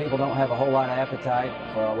American people don't have a whole lot of appetite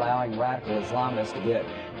for allowing radical Islamists to get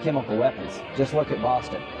chemical weapons. Just look at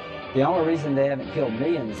Boston. The only reason they haven't killed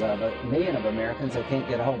millions of Americans, they can't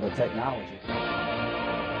get a hold of technology.